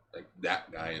murderer, like,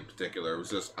 that guy in particular. It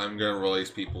was just, I'm going to release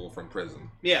people from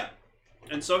prison. Yeah.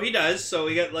 And so he does. So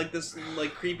we got, like, this,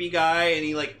 like, creepy guy, and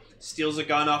he, like... steals a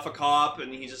gun off a cop,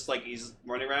 and he's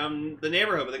running around the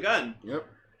neighborhood with a gun. Yep.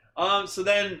 So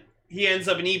then he ends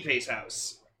up in Ippei's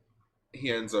house.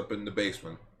 He ends up in the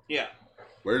basement. Yeah.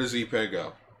 Where does Ippei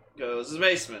go? Goes to his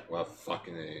basement. Well,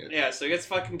 fucking idiot. Yeah, so he gets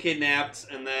fucking kidnapped,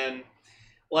 and then,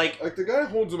 like... Like, the guy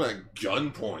holds him at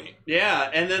gunpoint.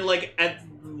 Yeah, and then, like, at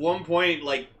one point,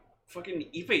 like, fucking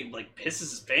Ippei, like,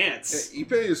 pisses his pants. Yeah,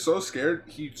 Ippei is so scared,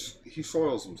 he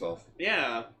soils himself.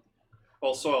 Yeah.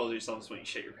 Well, soils yourself is when you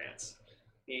shit your pants.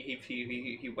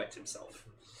 He wets himself.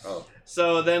 Oh.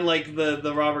 So then, like,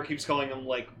 the robber keeps calling him,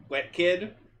 like, wet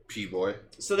kid. P-boy.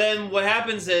 So then what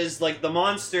happens is, like, the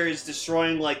monster is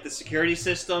destroying, like, the security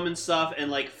system and stuff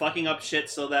and, like, fucking up shit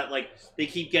so that, like, they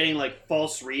keep getting, like,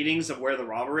 false readings of where the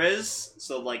robber is.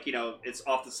 So, like, you know, it's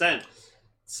off the scent.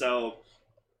 So,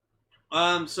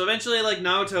 so eventually, like,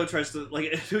 Naoto tries to,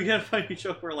 like, we gotta find a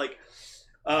joke where, like,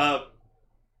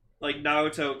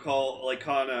 Naoto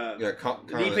Kana... Yeah,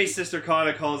 Ippei's sister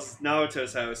Kana calls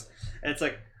Naoto's house. And it's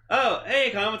like, oh, hey,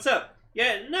 Kana, what's up?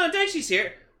 Yeah, no, Daichi's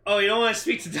here. Oh, you don't want to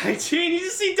speak to Daichi? And you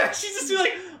just see Daichi just be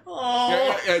like,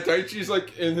 oh. Yeah, Daichi's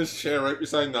like in his chair right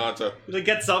beside Naoto. He like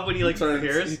gets up when he like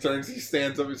hears. He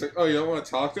stands up, he's like, oh, you don't want to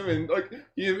talk to him? And like,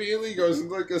 he immediately goes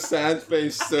into like a sad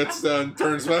face, sits down,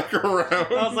 turns back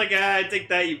around. I was like, I take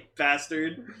that, you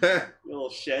bastard. You little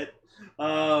shit.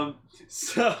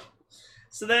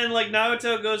 So then, like,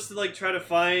 Naoto goes to, like, try to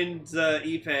find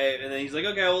Ippei, and then he's like,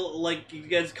 okay, well, like, he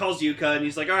calls Yuka, and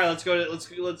he's like, alright, let's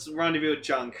rendezvous with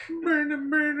Junk.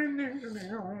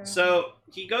 So,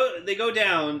 they go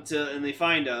down and they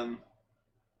find him,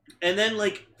 and then,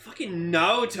 like, fucking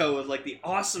Naoto with, like, the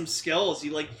awesome skills, he,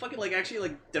 like, fucking, like, actually,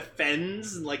 like,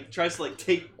 defends and, like, tries to, like,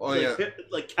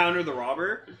 counter the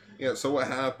robber. Yeah, so what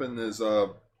happened is,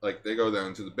 like, they go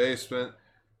down to the basement,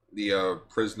 the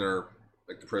prisoner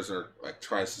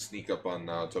tries to sneak up on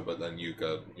Naoto, but then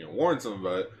Yuka, warns him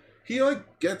about it. He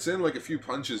like gets in like a few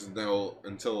punches until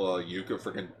Yuka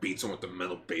freaking beats him with the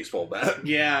metal baseball bat.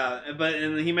 Yeah,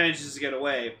 and he manages to get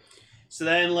away. So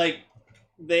then like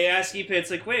they ask Ippei,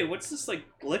 it's like, wait, what's this like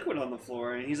liquid on the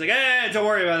floor? And he's like, don't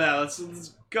worry about that.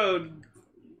 Let's go,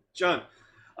 Junk.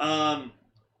 So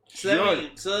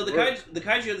the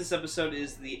kaiju of this episode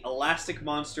is the elastic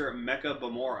monster Mecha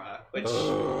Bamora, which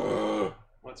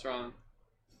what's wrong?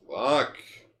 Fuck.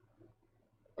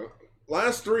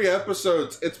 Last 3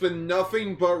 episodes, it's been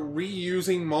nothing but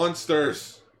reusing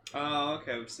monsters. Oh,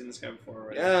 okay. We've seen this guy before,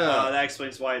 right? Yeah. That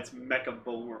explains why it's Mecha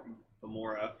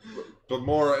Bamora.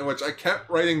 Bamora, in which I kept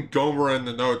writing Gomora in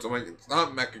the notes. I'm like, it's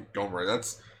not Mecha Gomora.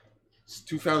 It's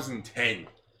 2010.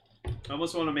 I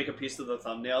almost want to make a piece of the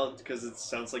thumbnail because it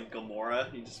sounds like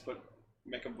Gamora. You just put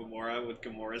Mecha Bamora with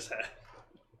Gamora's head.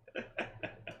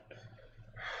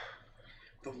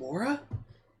 Bamora?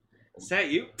 Is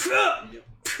that you?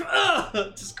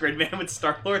 Just Gridman with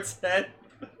Star-Lord's head.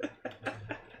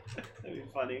 That'd be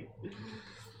funny.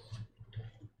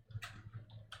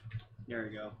 There we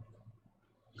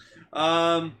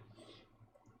go.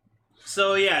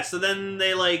 So yeah, so then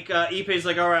they like, Ippei's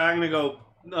like, alright, I'm gonna go,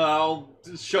 I'll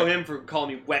show him for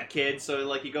calling me wet kid. So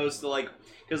like he goes to like,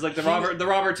 because like the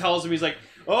robber tells him, he's like,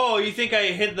 oh, you think I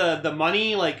hid the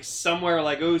money, like, somewhere,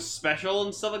 like, special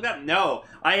and stuff like that? No,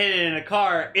 I hid it in a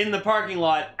car in the parking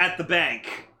lot at the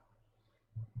bank.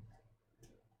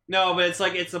 No, but it's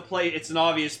like, it's an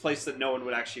obvious place that no one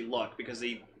would actually look, because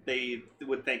they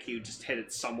would think you just hid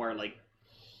it somewhere, like,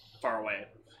 far away.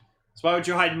 So why would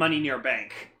you hide money near a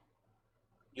bank?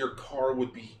 Your car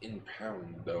would be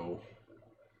impound, though.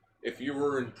 If you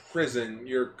were in prison,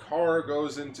 your car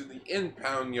goes into the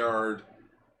impound yard,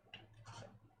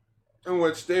 in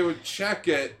which they would check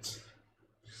it.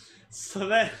 So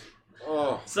then,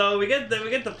 so we get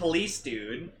the police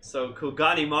dude. So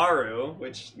Koganimaru,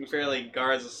 which fairly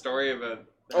guards a story about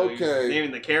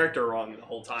naming the character wrong the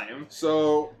whole time.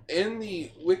 So in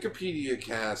the Wikipedia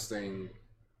casting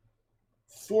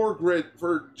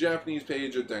for Japanese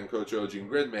page of Denko Chojin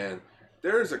Gridman,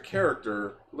 there is a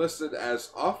character listed as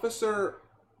Officer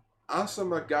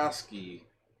Asamagaki.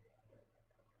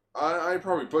 I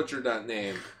probably butchered that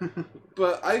name.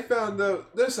 But I found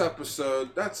out this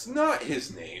episode, that's not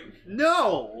his name.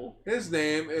 No! His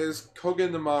name is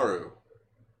Koganimaru.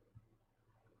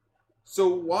 So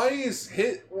why is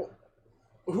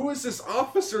who is this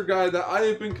officer guy that I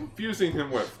have been confusing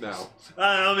him with now?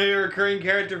 I don't know, maybe a recurring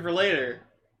character for later.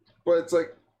 But it's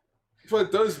like, but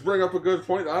it does bring up a good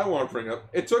point that I want to bring up.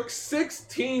 It took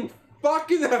 16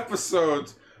 fucking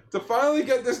episodes to finally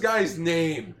get this guy's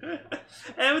name.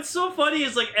 And what's so funny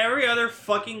is, like, every other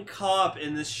fucking cop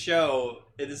in this show,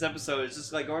 in this episode, is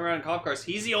just, like, going around in cop cars.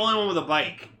 He's the only one with a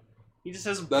bike. He just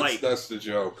has a bike. That's the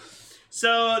joke.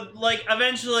 So, like,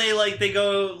 eventually, like, they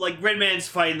go, like, Redman's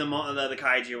fighting the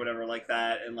kaiju or whatever like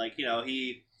that, and, like, he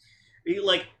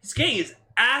like, he's getting his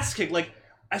ass kicked. Like,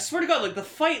 I swear to God, like, the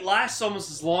fight lasts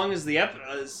almost as long as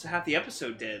as half the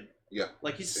episode did. Yeah.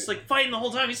 Like, he's just, like, fighting the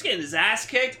whole time. He's getting his ass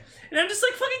kicked. And I'm just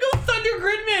like, fucking go Thunder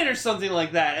Gridman or something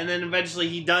like that. And then eventually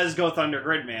he does go Thunder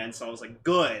Gridman. So I was like,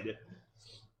 good.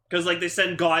 Because, like, they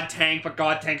send God Tank, but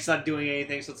God Tank's not doing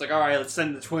anything. So it's like, alright, let's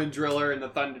send the Twin Driller and the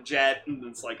Thunder Jet. And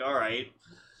it's like, alright.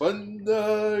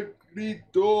 Thunder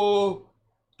Grito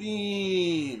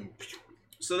Team.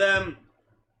 So then,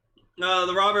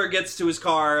 The robber gets to his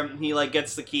car. He like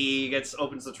gets the key,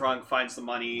 opens the trunk, finds the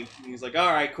money. And he's like,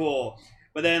 "All right, cool."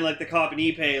 But then like the cop and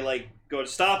Ippei like go to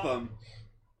stop him,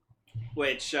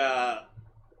 which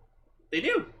they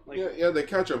do. Like, yeah, they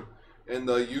catch him, and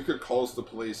Yuka calls the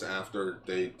police after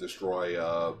they destroy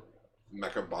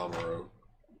Mecha Bamura.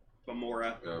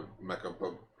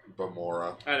 Mecha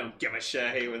Bamura. I don't give a shit. I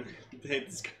hate when they hate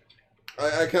this guy.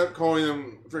 I kept calling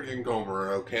him freaking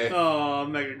Gomera, okay? Oh,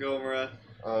 Mega Gomera.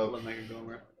 I love Mega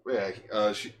Gomera.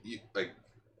 Yeah, she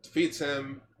defeats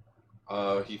him.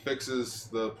 He fixes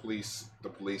the police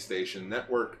station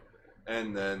network,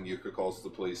 and then Yuka calls the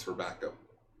police for backup.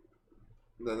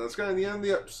 And then that's kind of the end of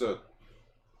the episode.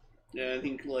 Yeah, I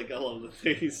think like I love the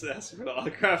thing he's asking for the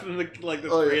autograph, and the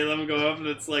Oh, three yeah. of them go up, and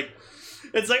it's like,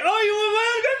 oh, you want my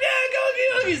autograph? Yeah, go.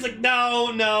 He's like,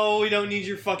 no, we don't need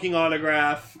your fucking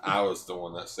autograph. I was the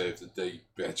one that saved the day, you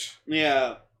bitch.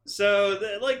 Yeah. So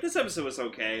this episode was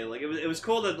okay. Like it was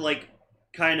cool that like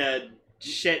kind of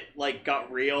shit like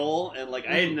got real, and like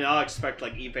I did not expect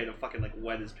like Ippei to fucking like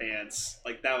wet his pants.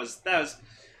 Like that was.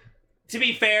 To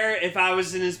be fair, if I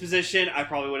was in his position, I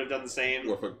probably would have done the same.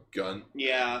 With a gun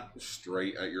Yeah.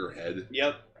 straight at your head.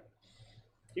 Yep.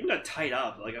 He even got tied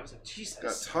up. Like I was like, Jesus.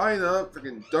 Got tied up,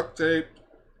 freaking duct tape.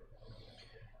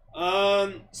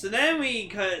 So then we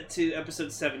cut to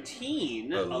episode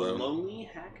 17, A Lonely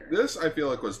Hacker. This, I feel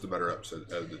like, was the better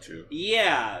episode out of the two.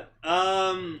 Yeah.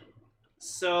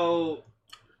 So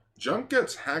Junk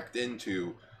gets hacked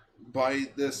into by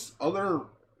this other,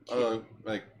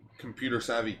 like, computer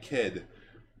savvy kid.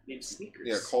 named Sneakers.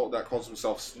 Yeah, that calls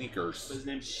himself Sneakers. His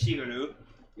name's Shigeru.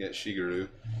 Yeah, Shigeru.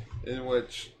 In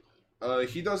which,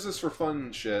 he does this for fun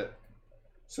and shit.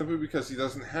 Simply because he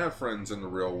doesn't have friends in the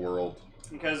real world.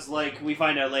 Because, like, we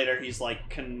find out later he's, like,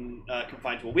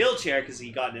 confined to a wheelchair because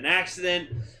he got in an accident.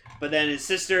 But then his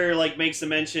sister, like, makes a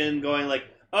mention going, like,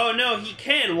 oh, no, he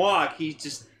can walk. He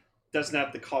just doesn't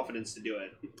have the confidence to do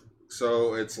it.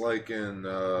 So, it's like in,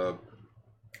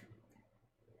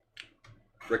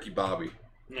 Ricky Bobby.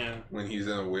 Yeah. When he's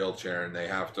in a wheelchair and they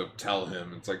have to tell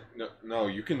him, it's like, no,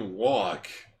 you can walk.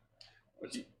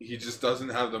 He just doesn't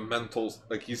have the mental,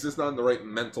 like, he's just not in the right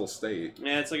mental state.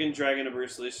 Yeah, it's like in Dragon of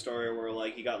Bruce Lee's story where,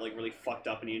 like, he got, like, really fucked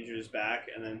up and he injured his back,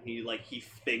 and then he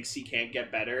thinks he can't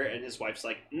get better, and his wife's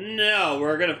like, no,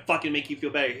 we're gonna fucking make you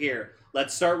feel better. Here,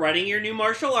 let's start writing your new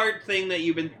martial art thing that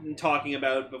you've been talking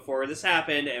about before this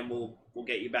happened, and we'll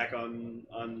get you back on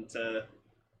to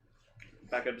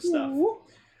back up to stuff.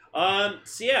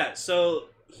 So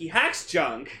he hacks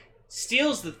Junk,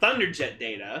 steals the Thunderjet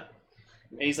data,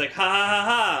 and he's like, ha ha ha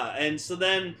ha. And so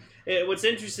then, what's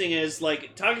interesting is,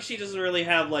 like, Takashi doesn't really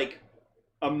have, like,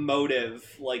 a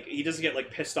motive. Like, he doesn't get,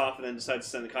 like, pissed off and then decides to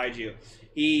send the kaiju.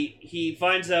 He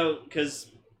finds out,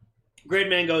 because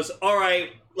Gridman goes, alright,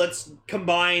 let's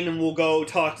combine and we'll go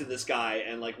talk to this guy,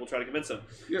 and, like, we'll try to convince him.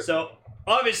 Yeah. So,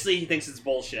 obviously he thinks it's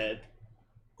bullshit.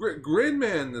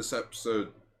 Gridman this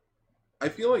episode, I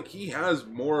feel like he has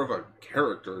more of a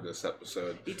character this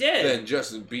episode. He did. Than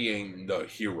just being the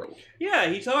hero. Yeah,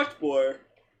 he talked more.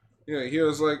 Yeah, he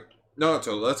was like,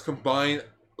 Naruto, let's combine,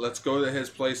 let's go to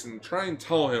his place and try and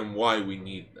tell him why we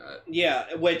need that.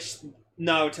 Yeah, which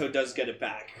Naruto does get it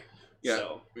back. Yeah.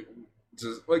 So.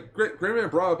 Just, like,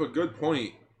 Gridman brought up a good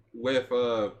point with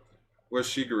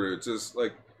Shigeru. It's just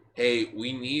like, hey,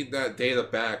 we need that data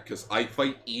back because I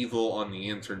fight evil on the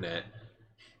internet.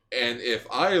 And if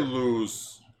I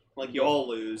lose, like, you all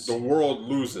lose. the world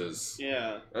loses.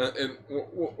 Yeah. And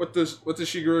what does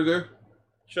Shigeru do?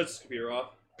 Shuts his computer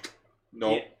off.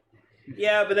 No.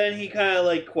 Yeah, but then he kind of,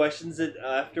 like, questions it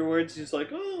afterwards. He's like,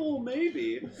 oh,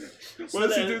 maybe. What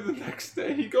does he do the next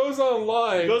day? He goes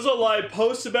online. He goes online,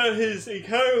 posts about his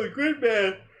encounter with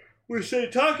Gridman, which then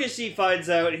Takashi finds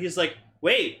out, and he's like,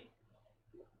 wait,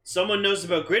 someone knows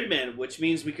about Gridman, which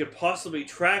means we could possibly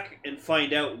track and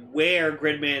find out where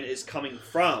Gridman is coming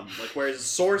from, like where his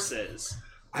source is.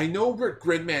 I know where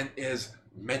Gridman is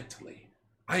mentally.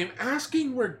 I am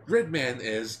asking where Gridman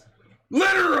is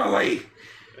literally!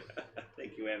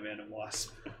 Thank you, Ant-Man and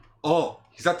Wasp. Oh,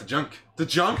 he's at the junk. The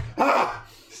junk? Ah!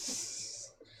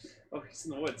 Oh, he's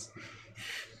in the woods.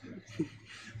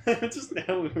 Just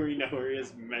now we know where he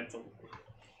is mental.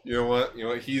 You know what?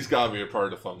 He's gotta be a part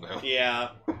of the thumbnail. Yeah.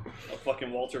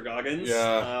 Fucking Walter Goggins.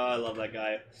 Yeah. Oh, I love that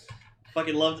guy.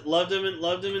 Fucking loved him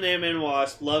in Ant-Man and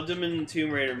Wasp. Loved him in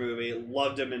Tomb Raider movie.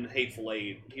 Loved him in Hateful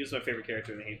Eight. He was my favorite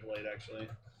character in the Hateful Eight, actually.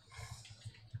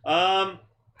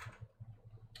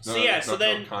 So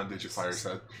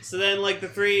then like the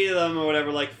three of them or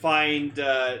whatever like find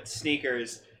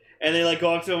Sneakers, and they like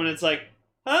go up to him and it's like,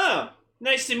 oh,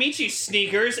 nice to meet you,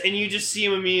 Sneakers, and you just see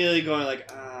him immediately going like,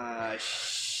 ah,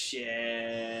 shit.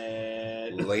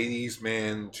 Ladies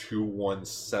Man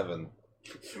 217.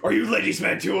 Are you Ladies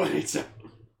Man 2187?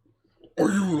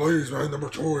 Are you Ladies Man number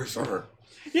 287?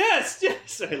 Yes.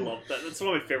 I love that. That's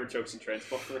one of my favorite jokes in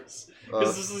Transformers.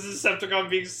 Because this is Decepticon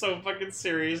being so fucking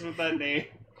serious with that name.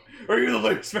 Are you the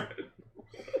Ladies Man?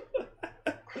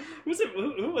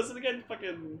 Who was it again?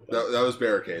 Fucking. That was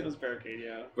Barricade. That was Barricade,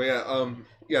 yeah. But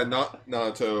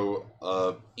Naoto,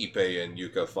 Ippei, and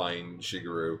Yuka find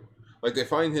Shigeru. Like, they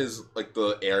find his, like,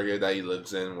 the area that he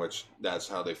lives in, which that's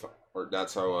how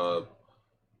Naoto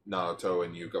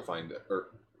and Yuka find it. Or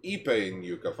Ippei and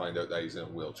Yuka find out that he's in a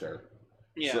wheelchair.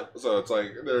 Yeah. So it's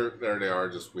like, there they are,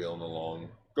 just wheeling along.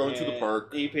 Going to the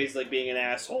park. Ippei's, like, being an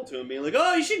asshole to him, being like,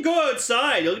 oh, you should go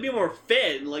outside. You'll be more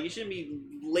fit. And, like, you shouldn't be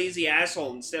lazy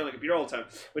asshole and stay on the computer all the time.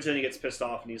 Which then he gets pissed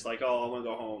off and he's like, oh, I want to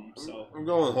go home. So I'm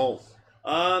going home.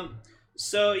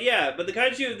 So yeah, but the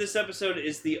kaiju of this episode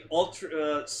is the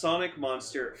ultrasonic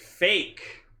monster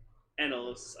Fake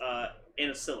Anacillus.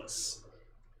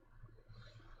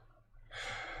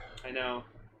 I know.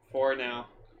 4 now.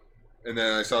 And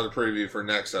then I saw the preview for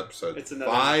next episode. It's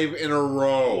another 5 in a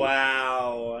row.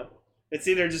 Wow. It's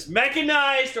either just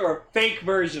mechanized or a fake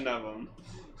version of him.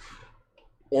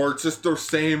 Or just the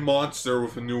same monster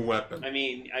with a new weapon. I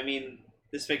mean,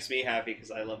 this makes me happy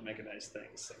because I love mechanized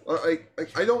things. I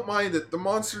don't mind it. The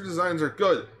monster designs are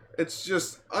good. It's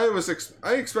just I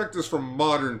expect this from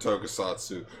modern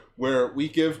Tokusatsu, where we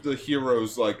give the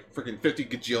heroes like freaking 50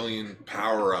 gajillion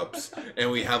power-ups, and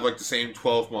we have like the same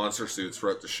 12 monster suits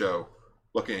throughout the show.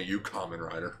 Looking at you, Kamen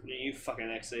Rider. You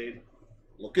fucking X-Aid.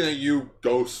 Looking at you,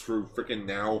 Ghost, through freaking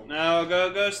now. No,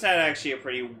 Ghost had actually a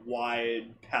pretty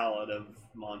wide palette of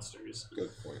monsters. Good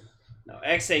point. No,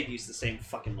 X8 used the same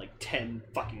fucking, like, 10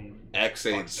 fucking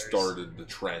X8 monsters. started the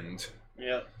trend.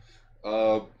 Yep.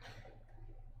 But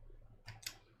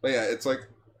yeah, it's like,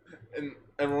 and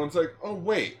everyone's like, oh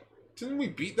wait, didn't we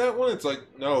beat that one? It's like,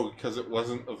 no, because it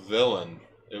wasn't a villain.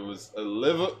 It was a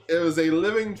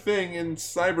living thing in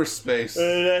cyberspace.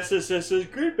 And Assassin's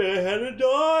Creed had a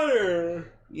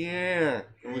daughter. Yeah,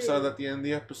 and we saw that at the end of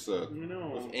the episode.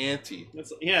 No. With Auntie.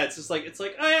 It's just like,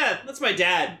 oh yeah, that's my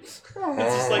dad. It's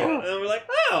just like, and we're like,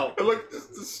 oh. And like, the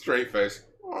straight face.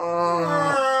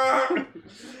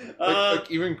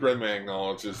 Like even Gridman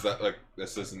acknowledges that like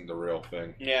this isn't the real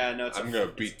thing. Yeah, no, I'm gonna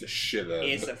beat the shit out of it.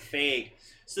 It's a fake.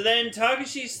 So then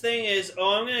Takashi's thing is,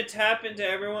 I'm gonna tap into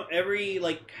every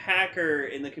like hacker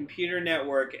in the computer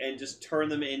network and just turn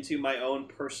them into my own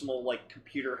personal like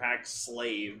computer hack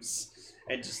slaves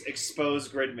and just expose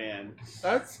Gridman.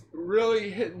 That's really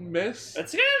hit and miss.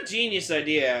 That's kind of a genius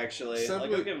idea, actually. Simply,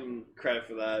 like, I'll give him credit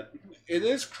for that. It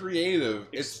is creative.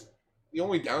 It's the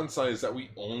only downside is that we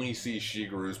only see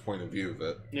Shigeru's point of view of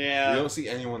it. Yeah. We don't see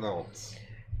anyone else.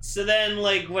 So then,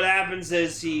 like, what happens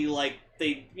is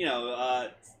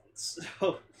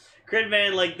so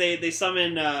Gridman, like, they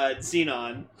summon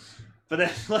Xenon, but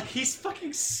then, like, he's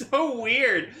fucking so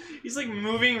weird. He's, like,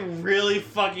 moving really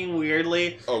fucking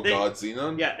weirdly. Oh, God,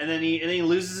 Xenon? Yeah, and then he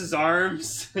loses his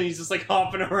arms, and he's just, like,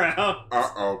 hopping around.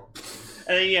 Uh-oh.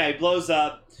 And then, yeah, he blows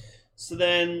up. So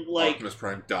then, like... Optimus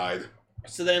Prime died.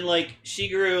 So then, like,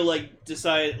 Shigeru, like,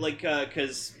 decide, like,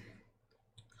 because...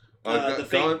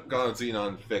 God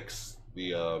Xenon fix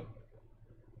the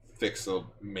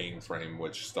mainframe,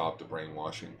 which stopped the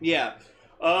brainwashing. Yeah.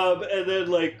 And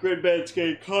then, like, Gridman's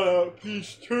getting caught up.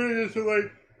 He's turning into,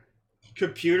 like,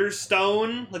 computer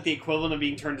stone. Like, the equivalent of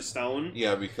being turned to stone.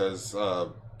 Yeah, because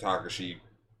Takashi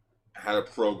had a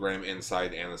program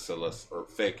inside Anacillus, or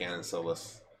fake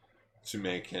Anacillus, to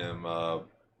make him...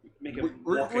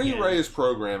 rewrite his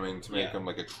programming to make him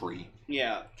like a tree.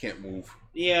 Yeah. Can't move.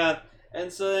 Yeah.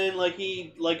 And so then, like,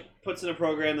 he, like, puts in a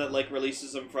program that, like,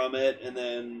 releases him from it, and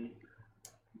then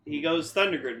he goes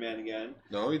Thunder Gridman again.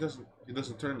 No, he doesn't. He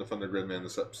doesn't turn to Thunder Gridman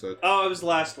this episode. Oh, it was the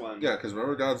last one. Yeah, because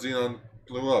remember God Xenon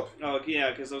blew up. Oh, yeah,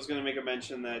 because I was going to make a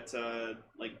mention that,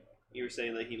 like, you were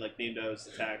saying that he, like, named out his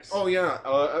attacks. Oh, yeah.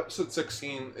 Episode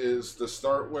 16 is the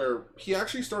start where he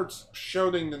actually starts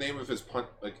shouting the name of his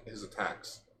his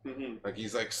attacks. Mm-hmm. Like,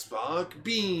 he's like, Spark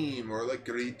Beam, or like,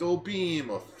 Greedo Beam,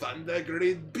 or Thunder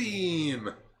Great Beam.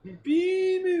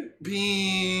 Beam.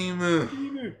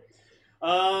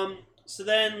 So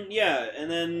then, yeah, and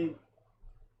then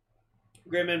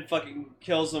Gridman fucking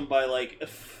kills him by, like,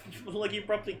 like, he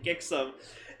abruptly kicks him.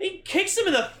 He kicks him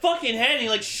in the fucking head, and he,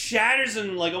 like, shatters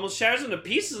him, like, almost shatters him to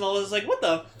pieces, and all this. Like, what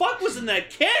the fuck was in that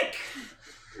kick?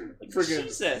 Like, Friggin'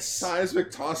 Jesus. Seismic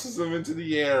tosses him into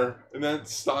the air, and then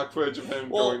stock footage of him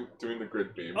doing the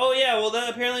grid beam. Oh, yeah, well, then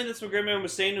apparently that's what Gridman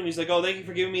was saying to him. He's like, oh, thank you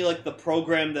for giving me, like, the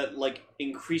program that, like,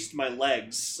 increased my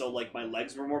legs, so, like, my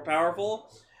legs were more powerful.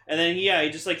 And then, yeah, he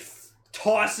just, like,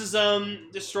 tosses him,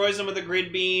 destroys him with a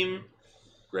grid beam.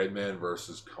 Gridman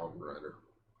versus Kamen Rider.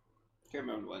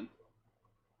 Gridman would win.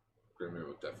 Gridman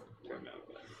would definitely win. Gridman would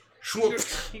win.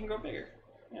 Schwoops. He can grow bigger.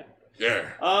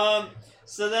 Yeah.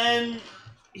 So then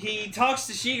he talks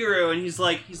to Shigeru and he's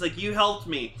like, you helped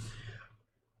me.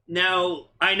 Now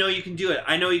I know you can do it.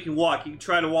 I know you can walk. You can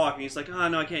try to walk. And he's like, oh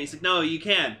no, I can't. He's like, no, you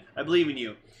can. I believe in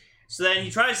you. So then he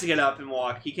tries to get up and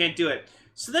walk. He can't do it.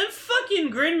 So then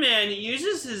fucking Gridman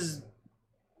uses his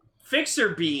fixer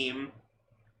beam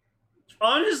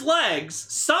on his legs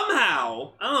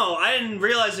somehow. I don't know. I didn't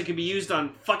realize it could be used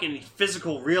on fucking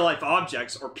physical real life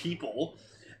objects or people.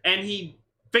 And he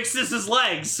fixes his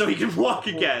legs so he can walk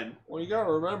again. Well, you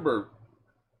gotta remember,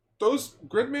 those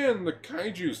Gridman and the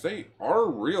Kaijus, they are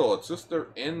real. It's just they're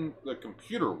in the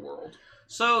computer world.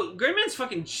 So Gridman's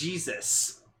fucking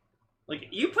Jesus. Like,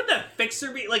 you put that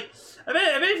fixer beam, like, I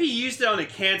bet if he used it on a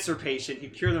cancer patient,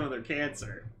 he'd cure them of their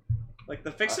cancer. Like,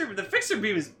 the fixer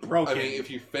beam is broken. I mean, if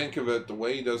you think of it, the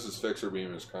way he does his fixer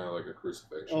beam is kind of like a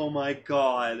crucifixion. Oh my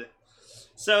god.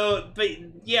 So, but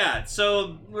yeah,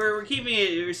 so we're keeping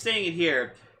it, we're staying it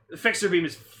here. The fixer beam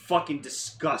is fucking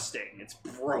disgusting. It's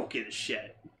broken as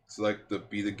shit. It's like the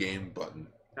beat the game button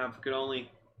Now, if we could only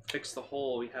fix the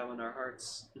hole we have in our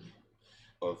hearts.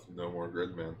 of No More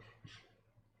Gridman.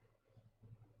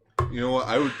 You know what?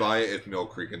 I would buy it if Mill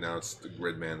Creek announced the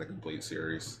Gridman the complete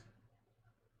series.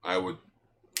 I would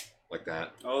like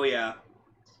that. Oh yeah.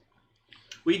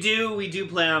 We do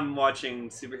plan on watching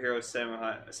Superhero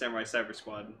Samurai Cyber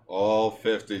Squad. All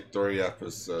 53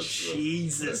 episodes.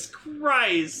 Jesus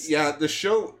Christ! Yeah, the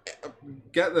show.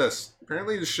 Get this.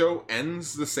 Apparently, the show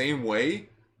ends the same way,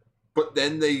 but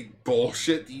then they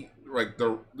bullshit the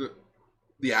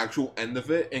actual end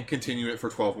of it and continue it for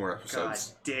 12 more God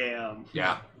episodes. damn.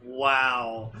 Yeah.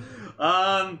 Wow.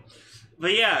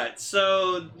 But yeah,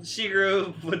 so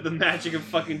Shigeru, with the magic of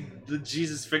fucking the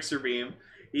Jesus Fixer Beam,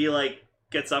 he like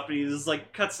gets up and he just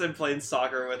like cuts them playing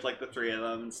soccer with like the three of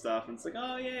them and stuff. And it's like,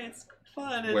 oh yeah, it's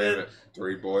fun. And Wait a then, minute.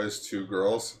 3 boys, 2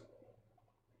 girls.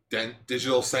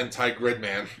 Digital Sentai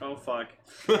Gridman. oh fuck.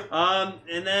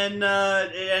 And then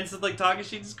it ends with like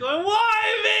Takashi just going,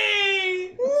 why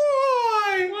me?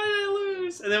 Why? Why did I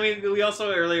lose? And then we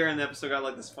also earlier in the episode got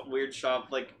like this weird shot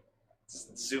of, like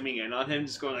zooming in on him,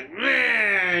 just going like,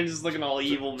 meh, and just looking all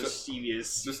evil,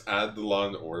 mischievous. Just add the Law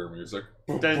and Order music.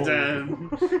 Dun dun.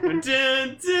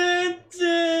 Dun dun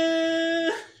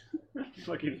dun.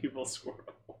 Fucking evil squirrel.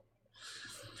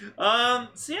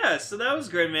 So yeah, so that was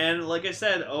great, man. Like I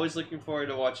said, always looking forward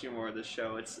to watching more of this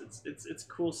show. It's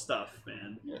cool stuff,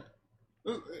 man. Yeah.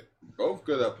 Both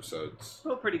good episodes.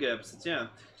 Oh, pretty good episodes, yeah.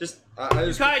 Just I new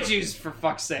kaijus, for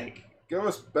fuck's sake. Give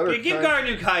us better. Give Gar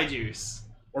new kaijus.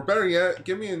 Or better yet,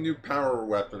 give me a new power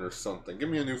weapon or something. Give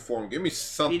me a new form. Give me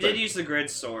something. He did use the grid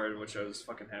sword, which I was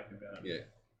fucking happy about. Yeah.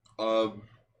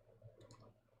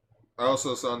 I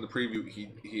also saw in the preview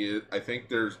he I think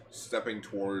they're stepping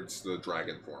towards the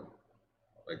dragon form,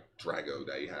 like Drago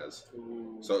that he has.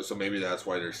 Ooh. So maybe that's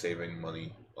why they're saving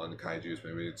money on the kaijus.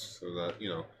 Maybe it's so that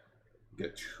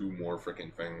get 2 more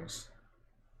freaking things.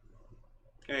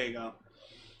 There you go.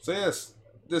 So yes,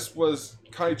 this was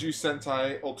Kaiju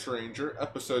Sentai Ultra Ranger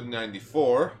episode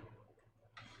 94.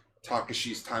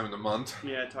 Takashi's time of the month.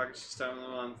 Yeah, Takashi's time of the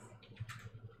month.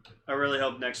 I really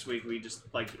hope next week we just,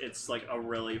 it's like a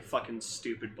really fucking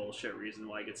stupid bullshit reason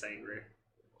why he gets angry.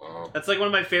 That's like one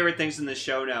of my favorite things in this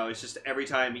show now, is just every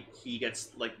time he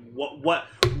gets, like,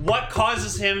 what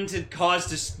causes him to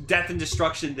cause death and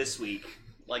destruction this week.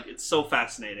 Like, it's so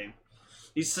fascinating.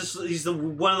 He's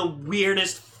one of the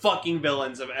weirdest fucking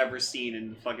villains I've ever seen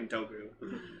in fucking Toku.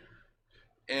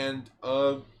 And,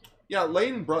 yeah,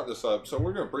 Layton brought this up, so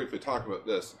we're going to briefly talk about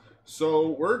this. So,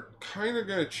 we're kind of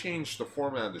going to change the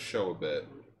format of the show a bit.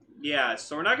 Yeah,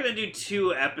 so we're not going to do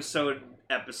 2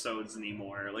 episodes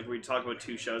anymore. Like, we talk about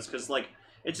 2 shows, because, like,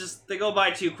 it's just, they go by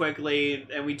too quickly,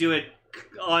 and we do it,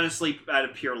 honestly, out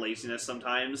of pure laziness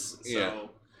sometimes.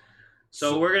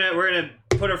 So we're gonna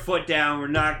put our foot down. We're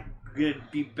not gonna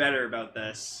be better about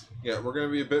this. Yeah, we're going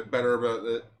to be a bit better about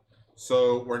it.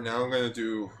 So, we're now going to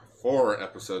do 4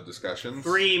 episode discussions.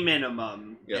 3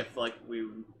 minimum. Yeah. If, like, we...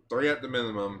 3 at the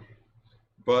minimum.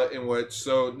 But in which,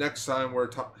 so next time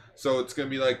so it's going to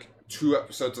be like 2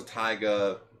 episodes of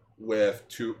Taiga with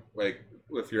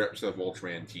your episode of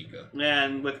Ultraman Tiga.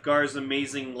 And with Gar's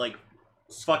amazing, like,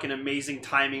 fucking amazing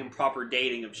timing and proper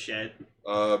dating of shit.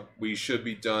 We should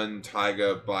be done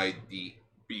Taiga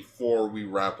before we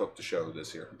wrap up the show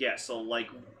this year. Yeah, so,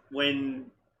 like, when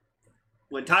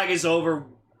Taiga's over,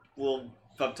 we'll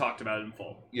have talked about it in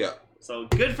full. Yeah. So,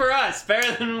 good for us!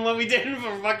 Better than what we did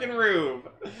for fucking Rube!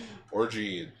 Or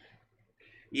Gene.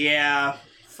 Yeah,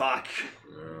 fuck.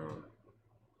 Yeah.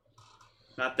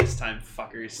 Not this time,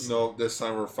 fuckers. No, this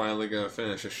time we're finally gonna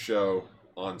finish a show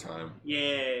on time.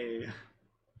 Yay.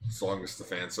 As long as the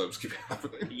fan subs keep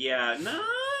happening. Yeah, no,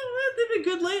 they've been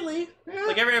good lately. Yeah.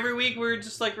 Like every week we're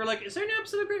like, is there a new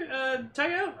episode of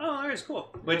Tag Out? Oh, there's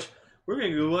cool. Which we're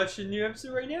gonna go watch the new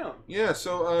episode right now. Yeah,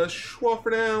 so schwa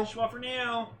for now. Schwa for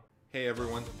now. Hey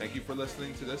everyone, thank you for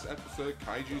listening to this episode of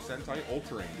Kaiju Sentai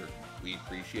Ultra Ranger. We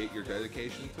appreciate your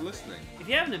dedication to listening. If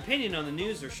you have an opinion on the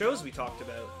news or shows we talked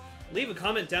about, leave a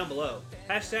comment down below.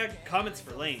 #comments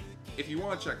for Lane. If you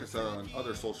want to check us out on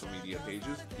other social media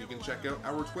pages, you can check out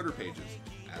our Twitter pages.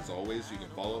 As always, you can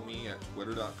follow me at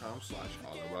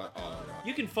twitter.com/Autobot.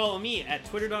 You can follow me at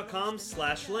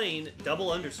twitter.com/Lane_.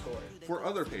 For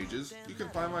other pages, you can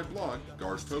find my blog,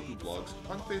 Gar's Toku Blogs,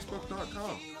 on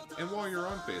Facebook.com. And while you're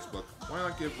on Facebook, why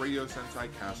not give Radio Sentai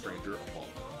Cast Ranger a follow?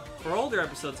 For older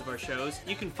episodes of our shows,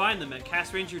 you can find them at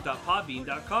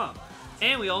castranger.podbean.com.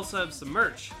 And we also have some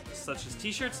merch, such as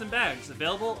t-shirts and bags,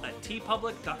 available at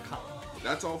tpublic.com.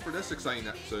 That's all for this exciting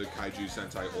episode of Kaiju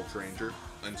Sentai Ultra Ranger.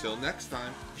 Until next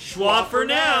time, Schwa for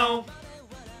now!